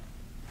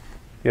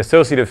 The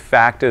associative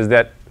fact is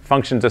that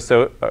functions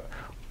compose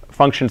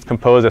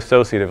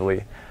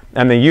associatively.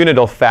 And the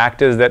unital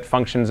fact is that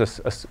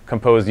functions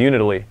compose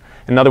unitally.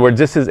 In other words,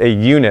 this is a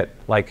unit,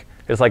 like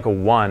it's like a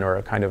 1 or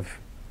a kind of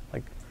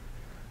like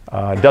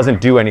doesn't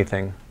do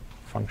anything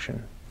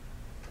function.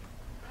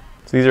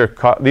 So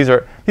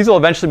these will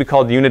eventually be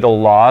called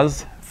unital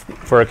laws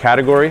for a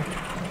category.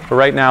 But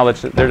right now,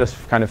 they're just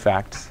kind of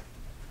facts.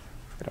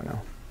 I don't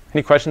know.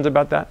 Any questions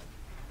about that?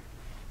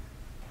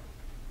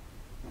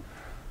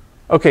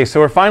 OK, so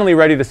we're finally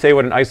ready to say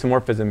what an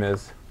isomorphism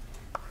is.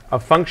 A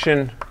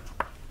function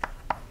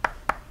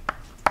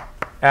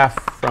f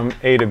from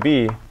a to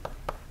b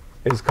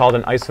is called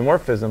an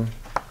isomorphism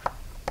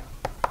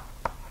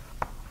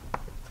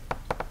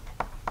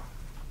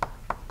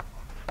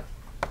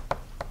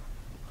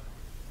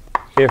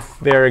if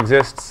there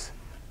exists,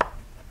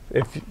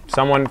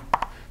 someone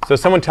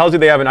tells you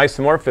they have an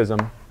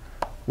isomorphism,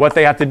 what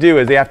they have to do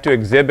is they have to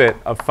exhibit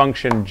a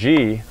function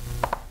g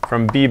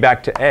from b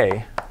back to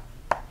a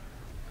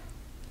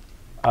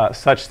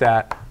such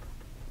that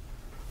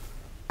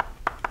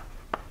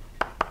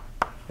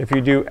if you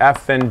do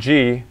f then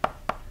g,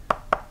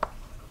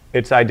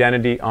 it's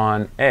identity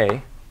on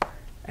a,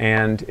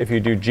 and if you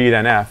do g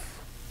then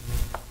f,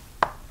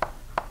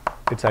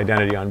 it's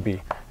identity on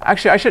b.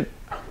 Actually,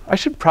 I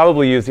should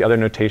probably use the other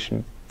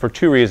notation for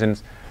 2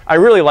 reasons. I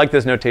really like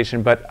this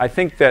notation, but I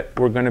think that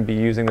we're going to be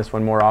using this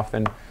one more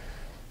often.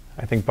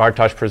 I think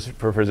Bartosz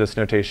prefers this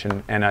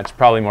notation, and it's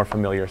probably more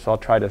familiar, so I'll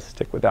try to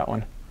stick with that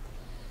one.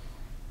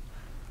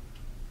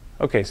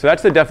 OK, so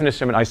that's the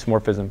definition of an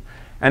isomorphism.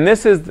 And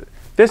this is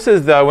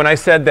when I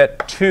said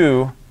that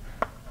 2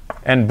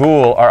 and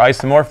bool are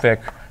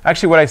isomorphic.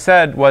 Actually, what I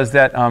said was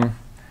that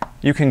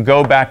you can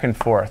go back and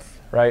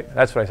forth, right?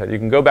 That's what I said. You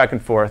can go back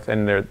and forth,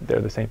 and they're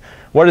the same.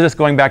 What is this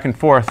going back and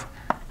forth?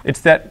 It's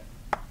that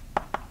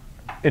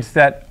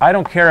I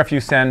don't care if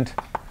you send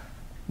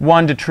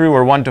 1 to true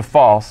or 1 to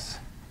false,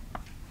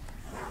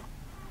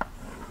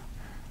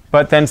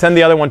 but then send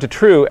the other one to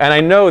true, and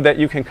I know that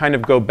you can kind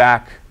of go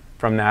back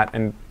from that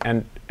and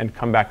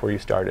come back where you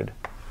started.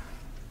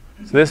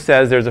 So this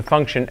says there's a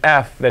function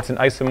f that's an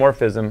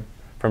isomorphism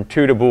from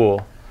 2 to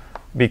bool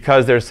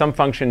because there's some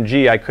function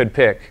g I could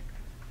pick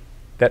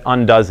that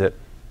undoes it.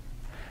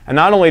 And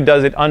not only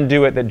does it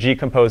undo it that g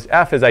composed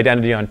f is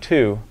identity on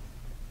 2,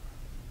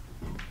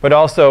 but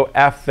also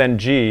f then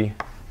g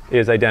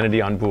is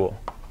identity on bool.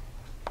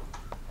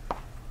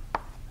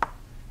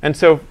 And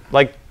so,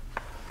 like,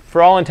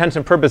 for all intents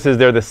and purposes,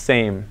 they're the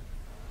same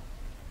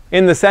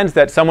in the sense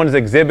that someone has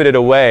exhibited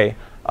a way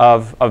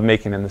of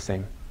making them the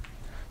same.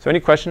 So any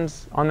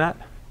questions on that?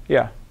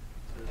 Yeah.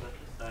 So is that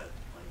just that,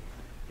 like,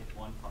 if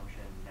one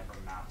function never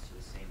maps to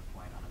the same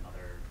point on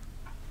another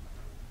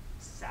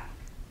sack?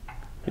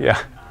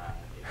 Yeah.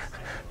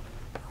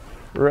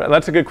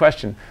 That's a good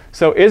question.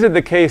 So is it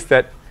the case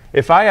that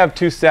if I have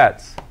 2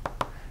 sets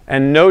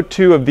and no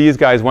 2 of these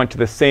guys went to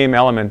the same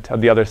element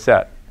of the other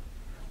set,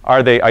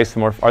 are the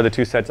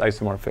 2 sets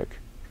isomorphic?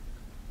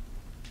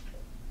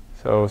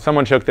 So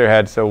someone shook their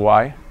head, so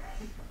why?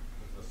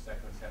 The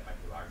second set might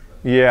be larger.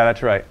 Yeah,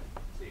 that's right.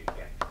 So you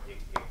can't,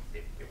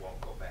 it won't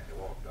go back, it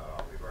won't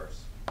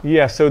reverse.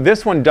 Yeah, so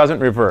this one doesn't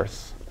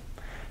reverse.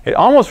 It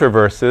almost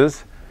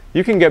reverses.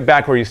 You can get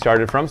back where you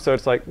started from, so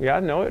it's like, yeah,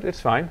 no,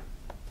 it's fine.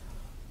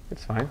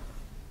 It's fine.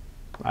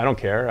 I don't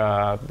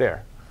care.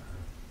 There.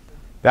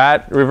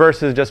 That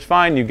reverses just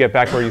fine. You get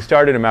back where you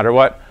started no matter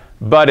what.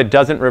 But it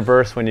doesn't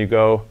reverse when you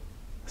go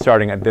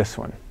starting at this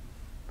one.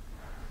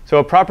 So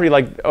a property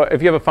like,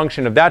 if you have a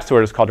function of that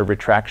sort, it's called a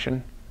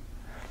retraction.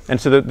 And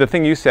so the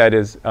thing you said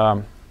is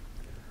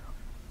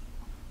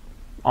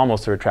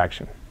almost a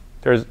retraction.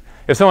 If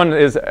someone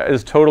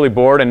is totally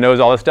bored and knows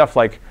all this stuff,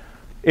 like,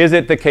 is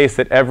it the case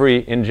that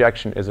every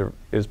injection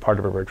is part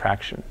of a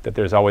retraction, that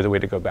there's always a way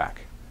to go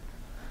back?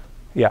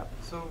 Yeah.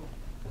 So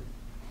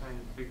trying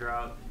to figure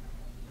out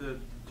the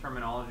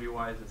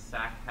terminology-wise, a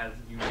sack has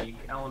unique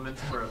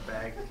elements where a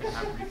bag can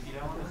have repeat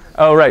elements?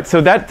 Oh, right. So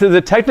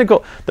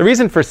the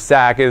reason for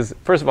sack is,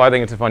 first of all, I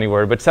think it's a funny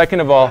word, but second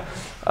of all,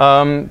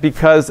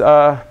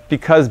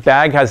 because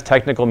bag has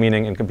technical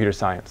meaning in computer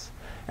science.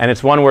 And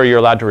it's one where you're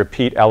allowed to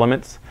repeat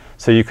elements.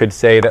 So you could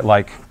say that,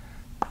 like,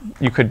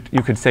 you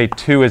could say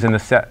 2 is in the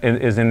set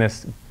is in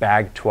this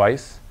bag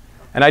twice.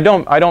 And I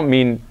don't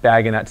mean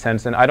bag in that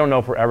sense, and I don't know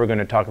if we're ever going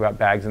to talk about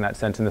bags in that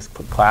sense in this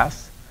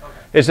class. Okay.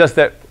 It's just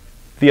that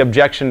the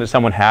objection that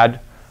someone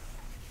had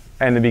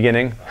in the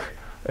beginning,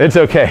 it's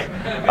okay,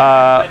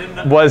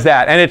 was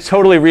that. And it's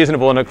totally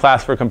reasonable in a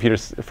class for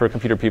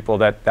computer people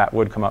that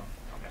would come up.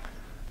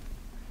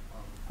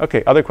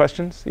 Okay, other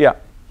questions? Yeah.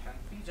 Can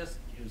we just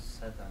use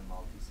set and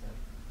multi-set?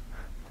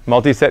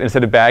 Multi-set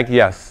instead of bag?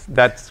 Yes,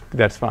 that's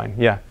fine,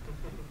 yeah.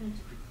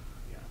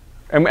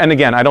 And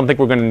again, I don't think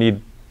we're going to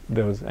need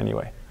those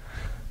anyway.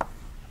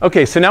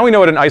 Okay, so now we know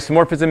what an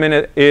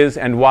isomorphism is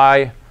and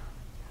why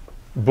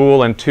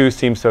bool and 2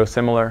 seem so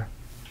similar.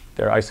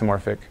 They're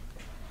isomorphic.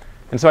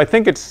 And so I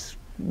think it's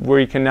where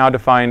you can now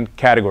define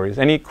categories.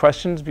 Any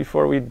questions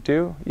before we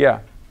do? Yeah.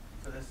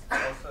 So this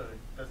also,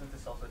 doesn't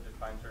this also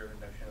define sort of a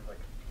notion of like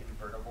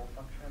invertible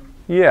function?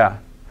 Yeah.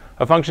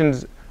 A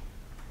function's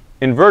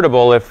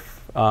invertible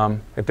if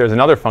there's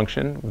another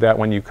function that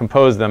when you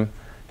compose them,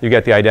 you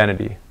get the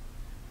identity.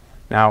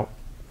 Now,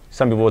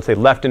 some people would say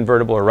left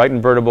invertible or right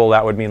invertible.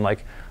 That would mean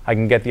like I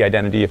can get the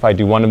identity if I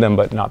do one of them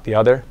but not the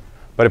other.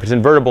 But if it's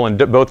invertible in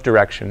both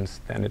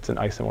directions, then it's an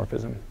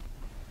isomorphism.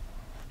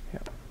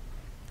 Yep.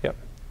 Yep.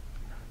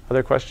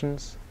 Other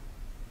questions?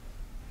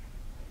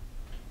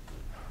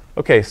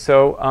 OK,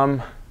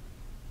 so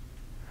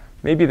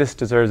maybe this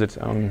deserves its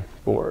own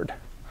board.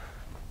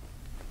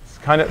 It's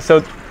kind of so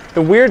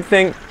the weird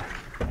thing.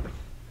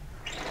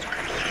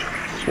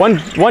 One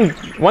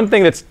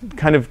thing that's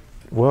kind of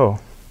whoa.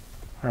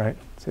 All right,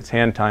 it's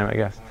hand time, I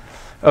guess.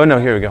 Oh no,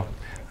 here we go.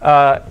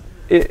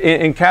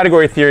 In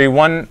category theory,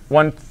 one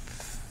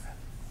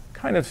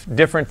kind of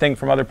different thing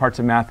from other parts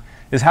of math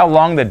is how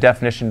long the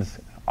definitions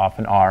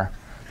often are.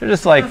 They're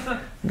just like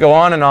go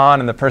on,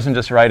 and the person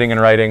just writing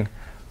and writing.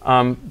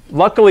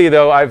 Luckily,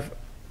 though,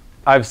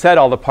 I've said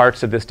all the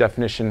parts of this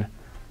definition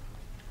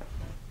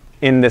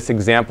in this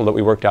example that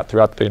we worked out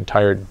throughout the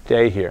entire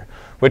day here,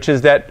 which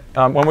is that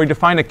when we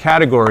define a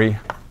category,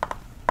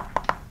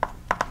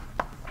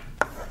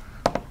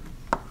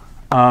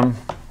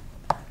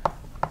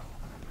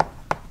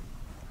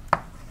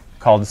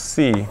 called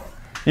C,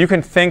 you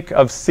can think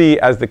of C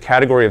as the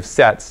category of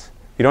sets.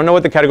 You don't know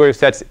what the category of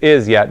sets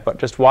is yet, but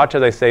just watch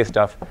as I say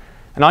stuff.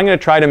 And I'm going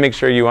to try to make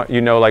sure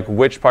you know like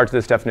which parts of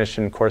this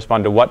definition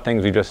correspond to what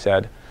things we just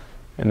said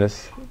in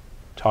this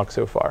talk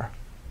so far.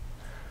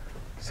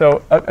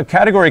 So a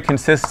category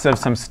consists of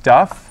some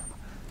stuff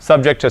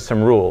subject to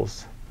some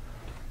rules.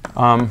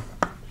 I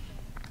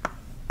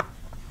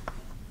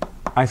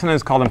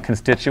sometimes call them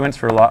constituents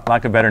for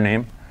lack of a better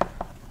name.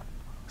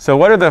 So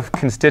what are the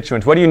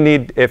constituents? What do you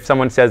need if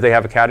someone says they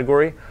have a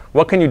category?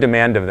 What can you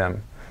demand of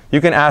them?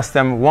 You can ask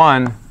them,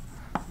 one,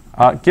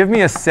 give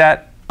me a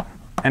set,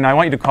 and I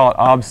want you to call it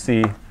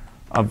ob-C,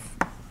 of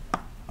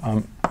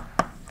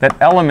that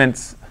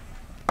elements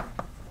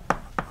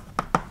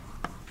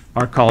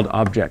are called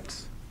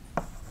objects.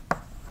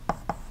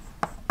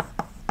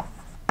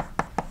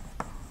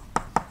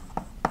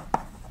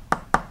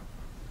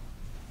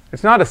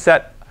 It's not a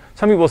set.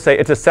 Some people say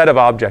it's a set of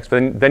objects,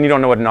 but then you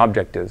don't know what an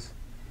object is.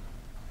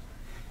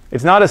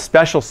 It's not a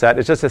special set.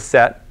 It's just a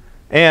set.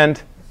 And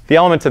the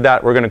elements of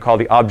that we're going to call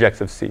the objects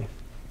of C.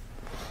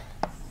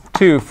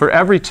 2, for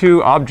every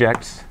 2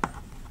 objects,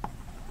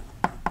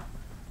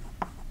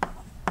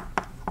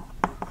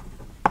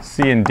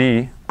 C and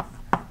D,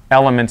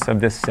 elements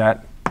of this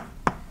set.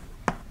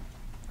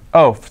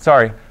 Oh,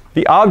 sorry.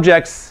 The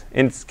objects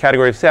in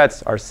category of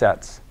sets are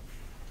sets.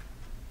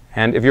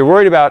 And if you're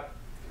worried about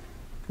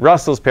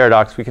Russell's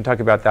paradox, we can talk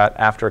about that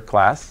after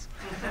class.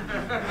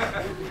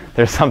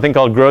 There's something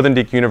called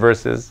Grothendieck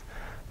universes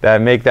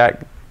that make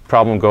that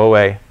problem go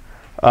away.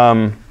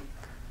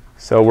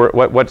 So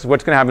what's going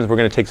to happen is we're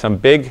going to take some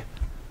big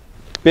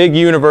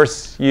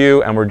universe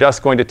U, and we're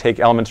just going to take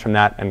elements from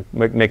that and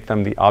make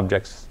them the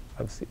objects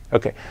of C.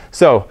 OK,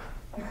 so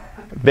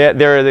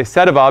there is a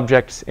set of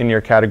objects in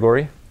your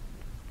category.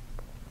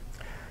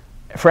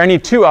 For any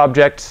 2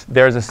 objects,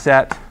 there's a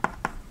set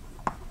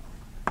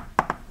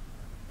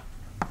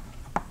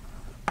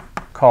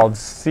called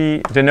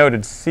C,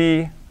 denoted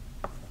C,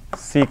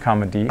 C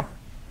comma D.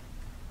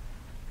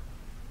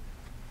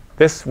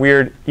 This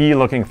weird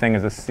E-looking thing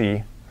is a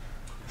C.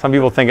 Some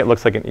people think it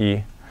looks like an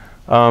E.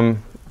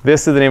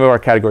 This is the name of our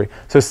category.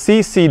 So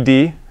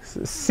CCD,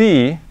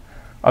 C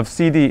of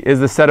CD is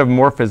the set of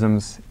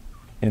morphisms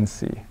in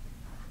C.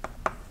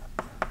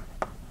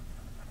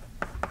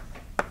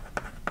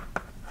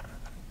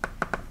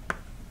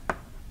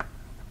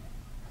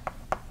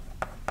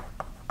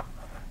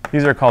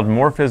 These are called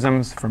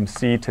morphisms from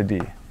C to D.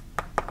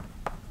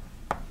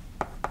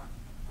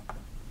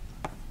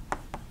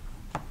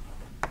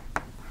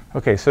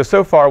 OK,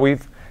 so far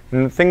we've,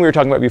 in the thing we were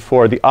talking about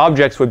before, the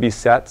objects would be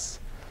sets.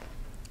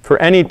 For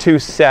any 2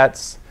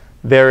 sets,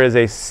 there is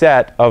a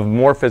set of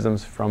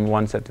morphisms from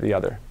one set to the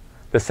other.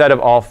 The set of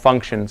all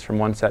functions from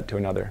one set to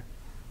another.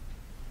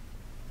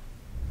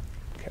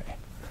 OK.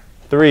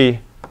 3,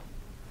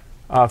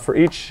 for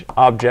each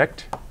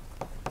object,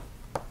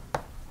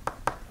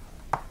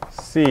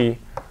 C,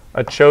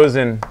 a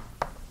chosen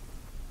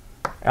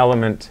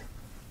element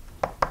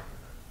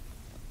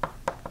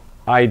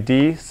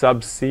ID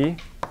sub C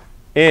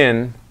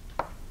in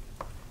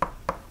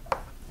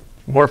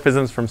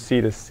morphisms from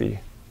C to C.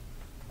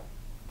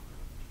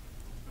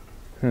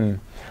 Let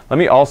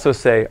me also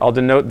say, I'll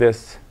denote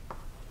this.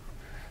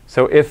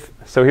 So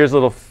here's a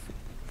little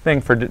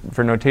thing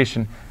for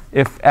notation.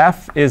 If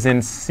F is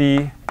in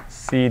C,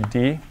 C,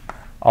 D,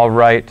 I'll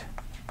write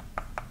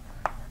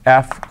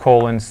F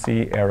colon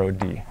C arrow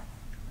D.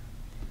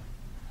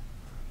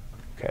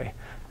 OK,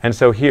 and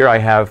so here I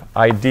have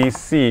ID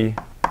C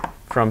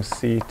from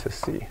C to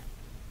C.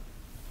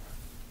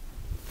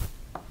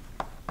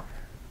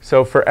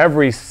 So for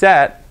every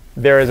set,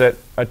 there is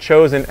a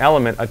chosen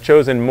element, a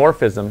chosen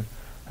morphism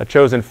a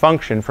chosen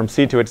function from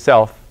C to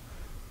itself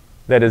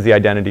that is the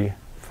identity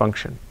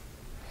function.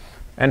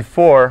 And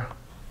for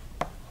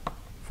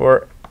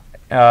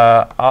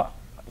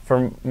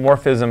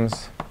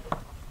morphisms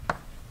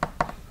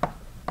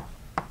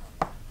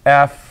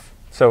F,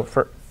 so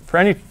for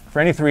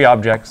any three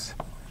objects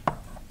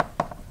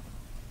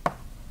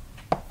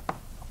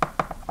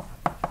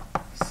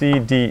C,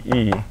 D,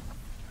 E,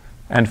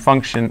 and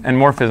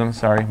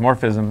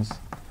morphisms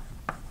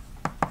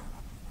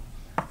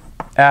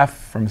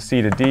F from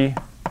C to D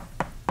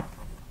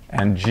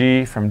and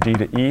G from D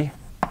to E.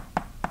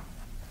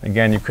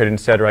 Again, you could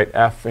instead write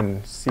F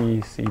in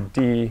C, C,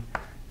 D,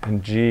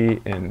 and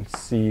G in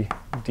C,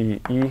 D,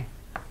 E.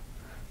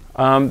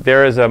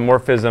 There is a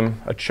morphism,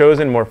 a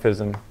chosen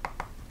morphism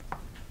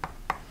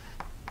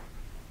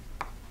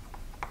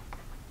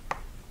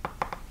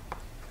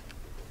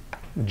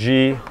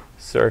G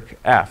circ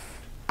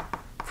F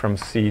from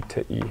C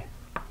to E.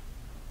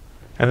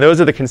 And those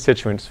are the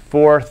constituents,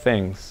 4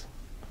 things.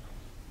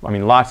 I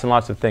mean, lots and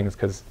lots of things,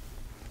 because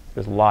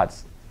there's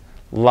lots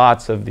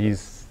of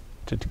these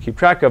to keep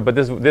track of, but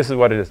this is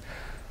what it is.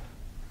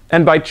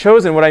 And by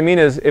chosen, what I mean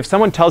is if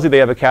someone tells you they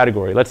have a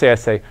category, let's say I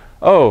say,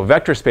 oh,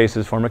 vector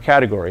spaces form a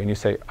category, and you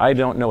say, I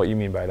don't know what you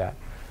mean by that.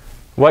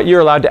 What you're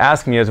allowed to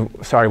ask me is,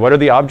 sorry, what are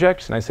the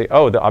objects? And I say,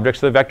 oh, the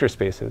objects are the vector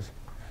spaces.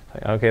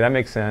 Like, okay, that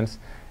makes sense.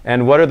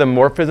 And what are the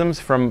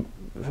morphisms from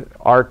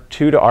R2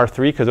 to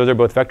R3? Because those are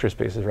both vector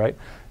spaces, right?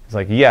 It's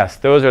like, yes,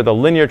 those are the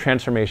linear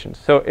transformations.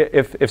 So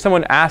if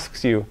someone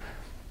asks you,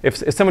 if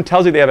someone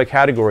tells you they have a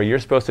category, you're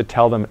supposed to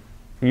tell them,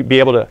 you're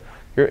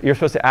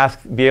supposed to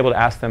be able to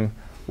ask them,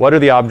 what are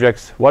the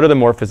objects, what are the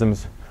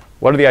morphisms,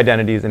 what are the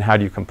identities, and how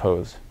do you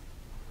compose?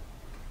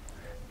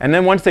 And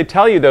then once they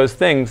tell you those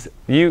things,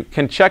 you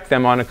can check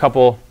them on a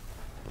couple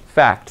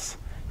facts.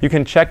 You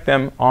can check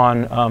them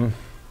on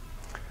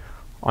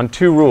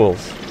 2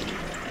 rules.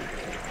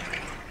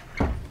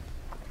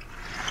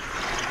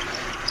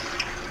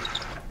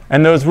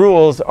 And those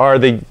rules are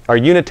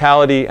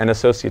unitality and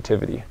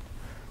associativity.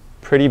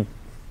 Pretty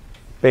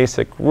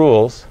basic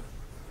rules,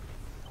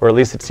 or at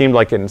least it seemed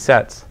like it in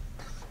sets.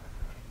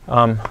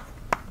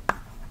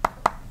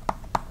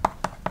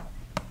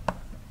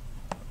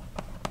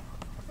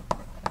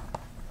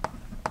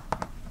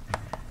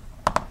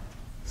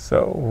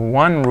 So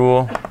one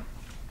rule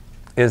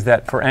is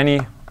that for any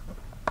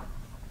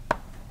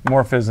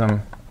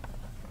morphism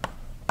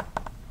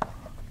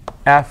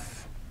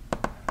F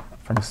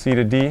from C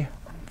to D,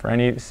 for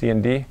any C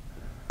and D,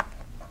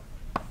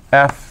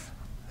 F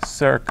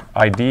circ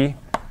ID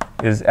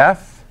is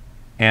F,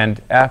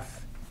 and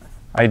F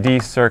ID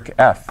circ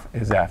F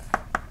is F.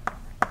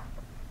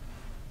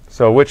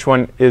 So which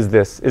one is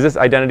this? Is this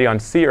identity on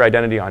C or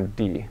identity on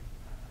D?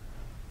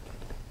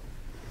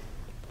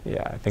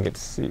 Yeah, I think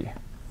it's C.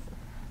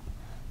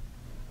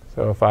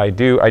 So if I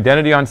do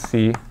identity on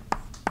C,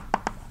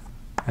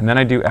 and then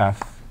I do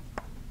F,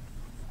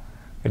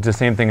 it's the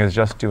same thing as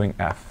just doing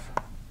F.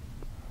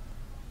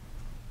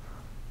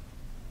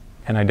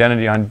 And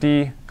identity on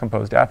D,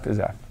 composed F, is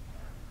F.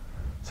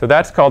 So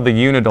that's called the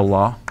unital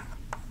law.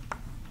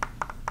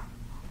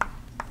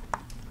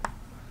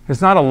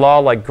 It's not a law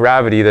like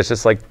gravity that's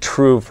just like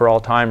true for all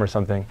time or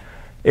something.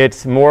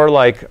 It's more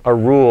like a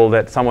rule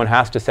that someone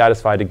has to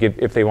satisfy to give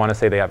if they want to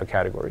say they have a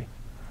category.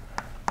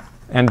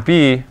 And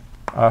B,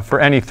 for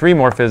any 3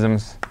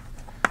 morphisms,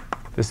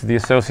 this is the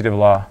associative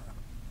law.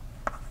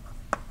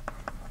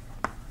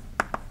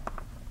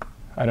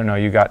 I don't know,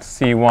 you got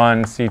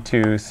C1,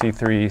 C2,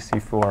 C3,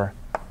 C4.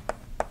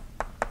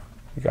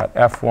 You got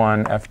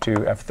F1,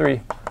 F2,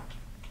 F3.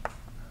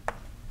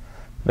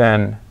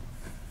 Then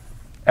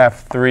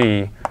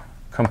F3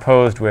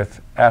 composed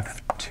with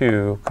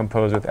F2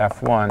 composed with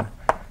F1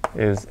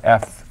 is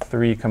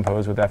F3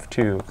 composed with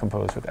F2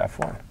 composed with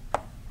F1.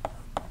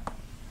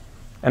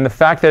 And the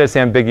fact that it's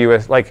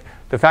ambiguous, like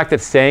the fact that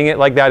saying it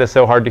like that is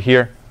so hard to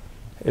hear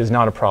is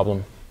not a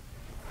problem.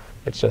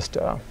 It's just,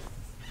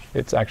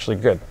 it's actually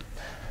good.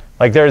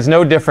 Like there is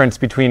no difference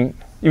between,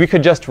 we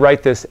could just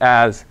write this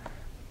as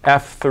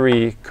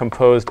F3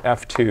 composed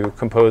F2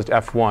 composed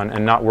F1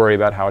 and not worry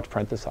about how it's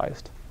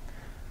parenthesized.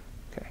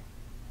 Okay.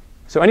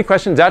 So any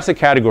questions? That's a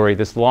category,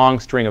 this long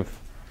string of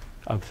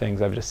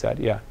things I've just said.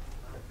 Yeah? Can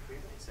you give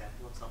an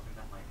example of something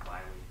that might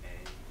violate A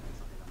and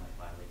something that might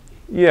violate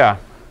B? Yeah.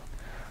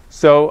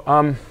 So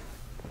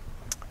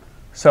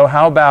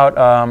how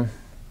about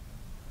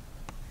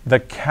the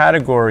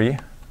category?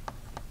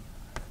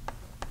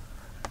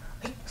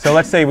 So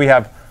let's say we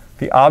have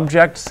the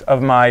objects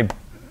of my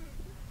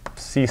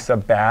C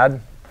sub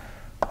bad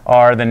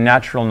are the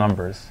natural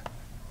numbers.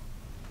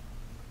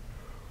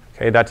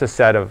 Okay, that's a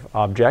set of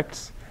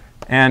objects.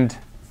 And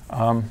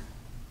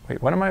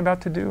wait, what am I about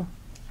to do?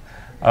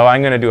 Oh,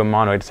 I'm going to do a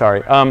monoid,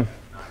 sorry.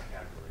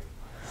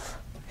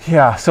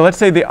 Yeah, so let's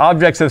say the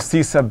objects of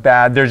C sub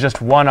bad, there's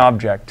just one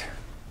object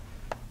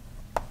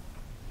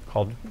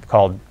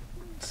called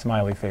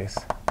smiley face.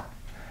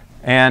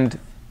 And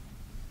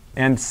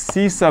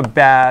C sub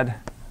bad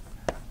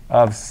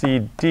of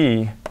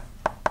CD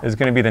is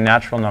going to be the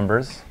natural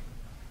numbers.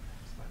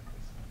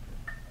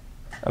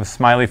 of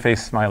smiley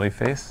face, smiley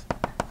face.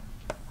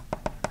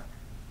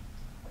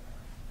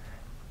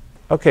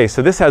 OK,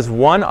 so this has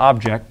one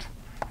object,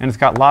 and it's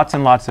got lots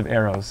and lots of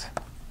arrows.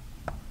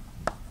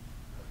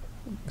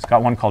 It's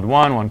got one called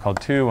 1, one called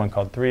 2, one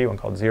called 3, one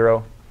called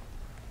 0.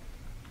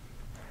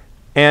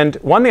 And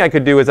one thing I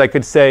could do is I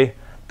could say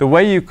the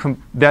way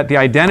that the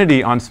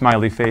identity on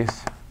smiley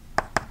face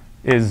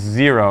is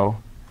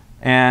 0.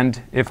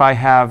 And if I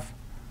have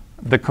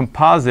the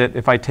composite,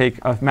 if I take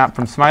a map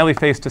from smiley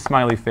face to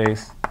smiley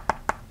face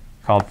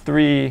called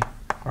 3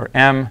 or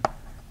m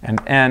and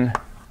n,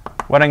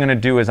 what I'm going to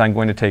do is I'm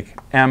going to take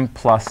m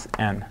plus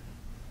n.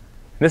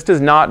 This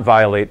does not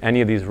violate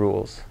any of these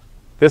rules.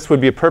 This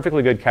would be a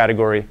perfectly good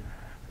category.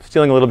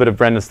 Stealing a little bit of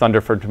Brendan's thunder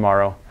for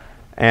tomorrow.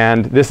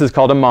 And this is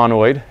called a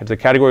monoid. It's a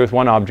category with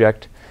one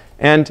object.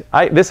 And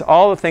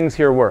all the things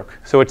here work.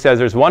 So it says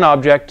there's one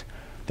object.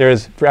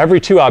 There's, for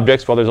every two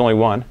objects, well, there's only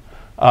one,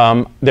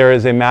 there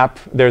is a map.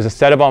 There's a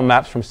set of all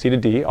maps from C to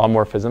D, all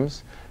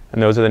morphisms.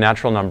 And those are the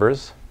natural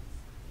numbers.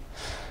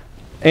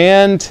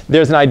 And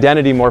there's an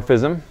identity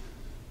morphism.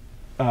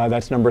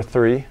 That's number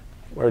 3.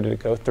 Where did it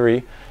go?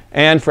 3.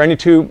 And for any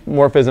two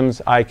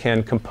morphisms, I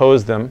can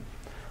compose them.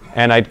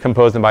 And I'd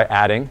compose them by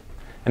adding.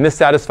 And this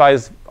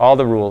satisfies all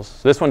the rules.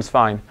 So this one's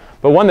fine.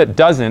 But one that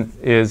doesn't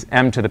is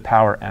m to the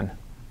power n.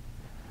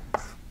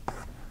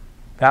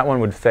 That one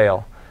would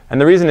fail. And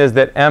the reason is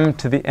that m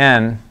to the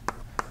n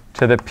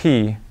to the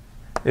p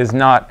is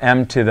not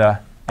m to the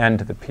n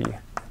to the p.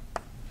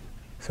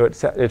 So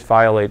it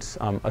violates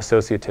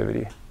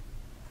associativity.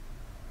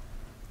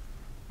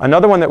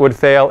 Another one that would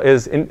fail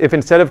is if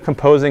instead of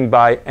composing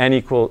by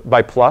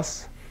by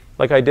plus,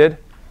 like I did,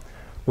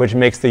 which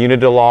makes the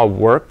unit of law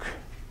work,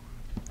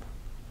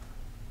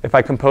 if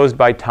I composed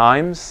by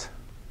times,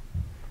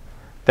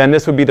 then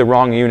this would be the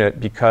wrong unit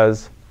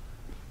because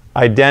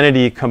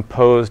identity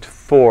composed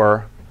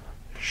for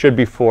should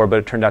be 4, but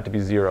it turned out to be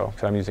 0,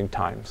 so I'm using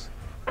times.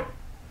 So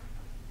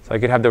I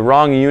could have the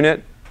wrong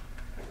unit,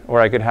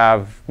 or I could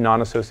have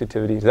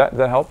non-associativity. Does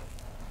that help?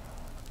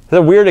 It's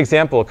a weird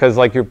example because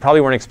like you probably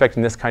weren't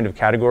expecting this kind of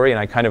category, and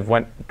I kind of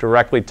went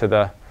directly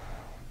to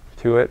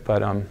it.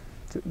 But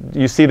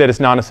you see that it's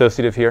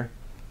non-associative here?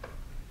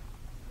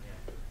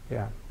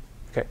 Yeah.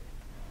 OK.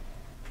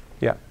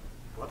 Yeah.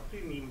 What do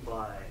you mean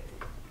by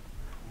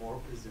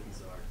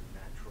morphisms are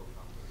natural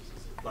numbers?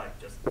 Is it like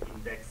just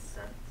index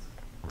sets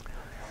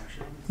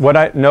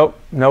functions?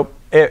 Nope.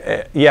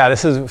 Yeah,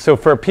 this is so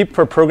for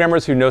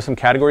programmers who know some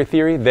category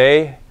theory,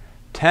 they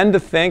tend to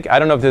think, I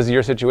don't know if this is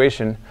your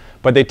situation,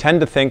 but they tend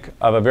to think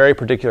of a very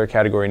particular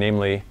category,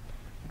 namely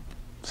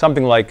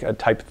something like a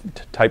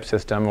type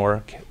system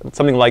or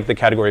something like the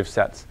category of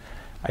sets.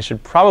 I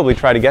should probably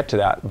try to get to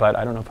that, but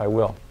I don't know if I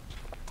will.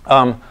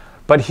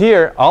 But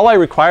here, all I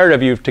required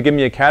of you to give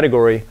me a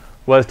category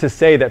was to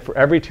say that for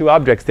every two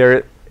objects,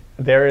 there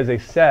is a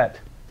set,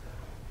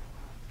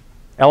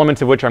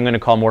 elements of which I'm going to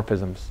call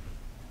morphisms.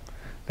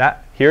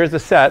 Here's the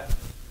set,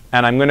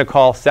 and I'm going to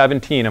call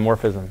 17 a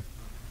morphism.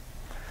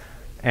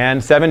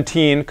 And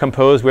 17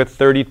 composed with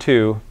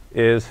 32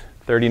 is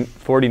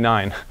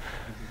 49.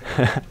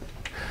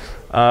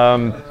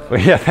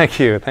 Yeah, thank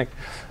you. Is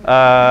there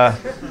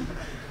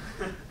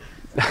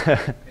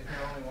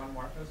only one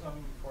morphism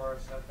for a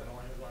set that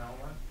only has one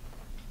element?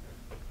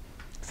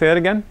 Say that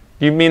again?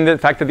 Do you mean the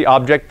fact that the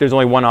object, there's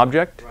only one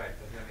object? Right.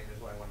 Does that mean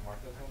there's only one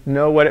morphism?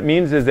 No, what it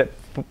means is that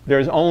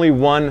there's only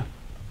one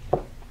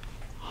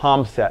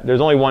Hom set. There's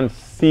only one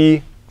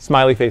C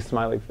smiley face,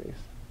 smiley face.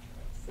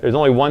 There's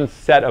only one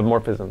set of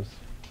morphisms.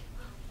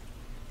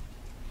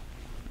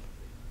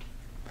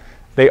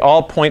 They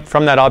all point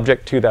from that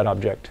object to that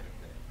object.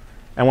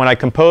 And when I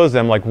compose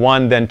them, like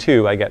 1, then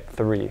 2, I get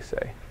 3,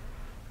 say.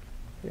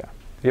 Yeah. Do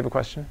you have a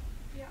question?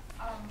 Yeah.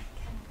 Can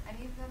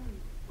any of them,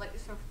 like,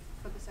 so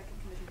for the second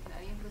condition, can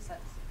any of the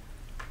sets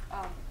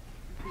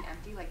be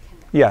empty? Like, can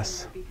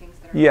Yes. there be things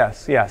that are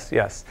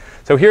Yes.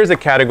 So here's a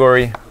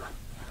category.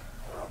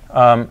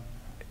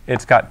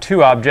 It's got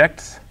two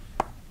objects,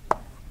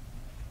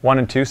 1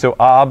 and 2. So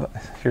ob,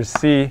 here's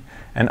C,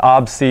 and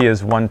ob C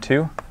is 1,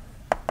 2.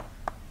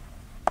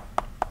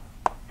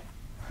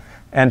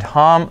 And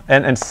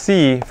and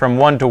C from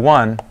 1 to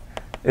 1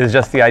 is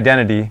just the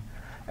identity.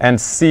 And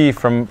C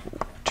from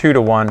 2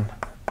 to 1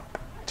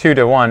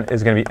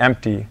 is going to be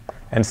empty.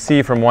 And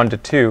C from 1 to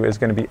 2 is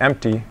going to be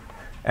empty.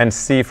 And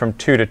C from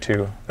 2 to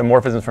 2, the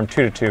morphisms from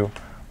 2 to 2,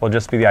 will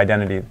just be the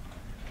identity.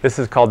 This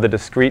is called the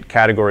discrete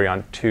category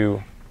on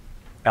 2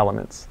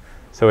 elements.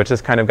 So it's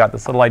just kind of got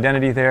this little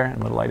identity there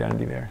and little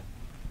identity there.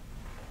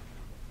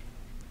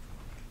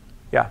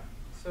 Yeah?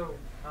 So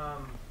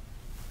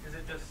is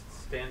it just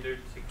standard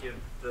to give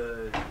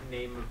the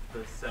name of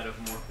the set of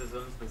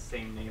morphisms the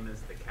same name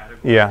as the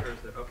category? Yeah. Or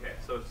is it, okay,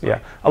 so it's Yeah.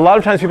 like, A lot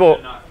of times people...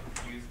 to not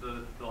confuse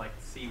the like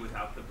C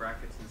without the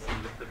brackets and C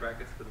with the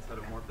brackets for the set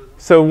of morphisms?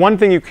 So one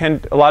thing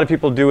a lot of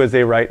people do is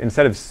they write,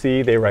 instead of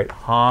C, they write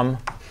Hom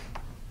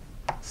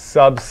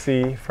sub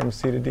C from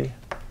C to D.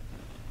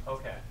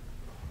 Okay.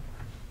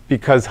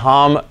 Because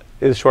Hom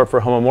is short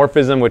for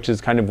homomorphism, which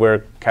is kind of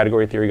where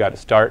category theory got to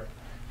start.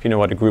 If you know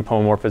what a group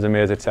homomorphism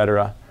is, et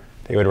cetera.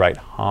 they would write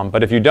HOM.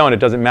 But if you don't, it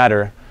doesn't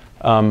matter.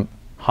 HOM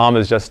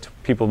is just,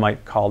 people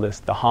might call this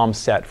the HOM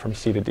set from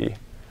C to D.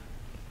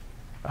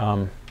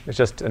 It's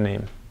just a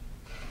name.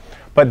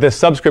 But the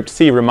subscript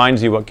C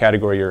reminds you what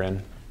category you're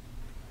in.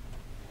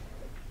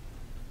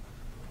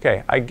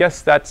 OK, I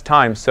guess that's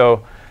time.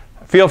 So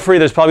feel free.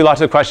 There's probably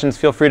lots of questions.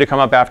 Feel free to come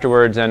up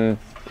afterwards and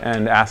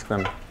ask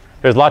them.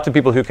 There's lots of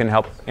people who can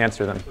help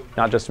answer them,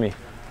 not just me.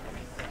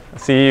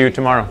 See you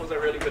tomorrow. Examples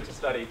are really good to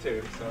study,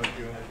 too. So if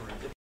you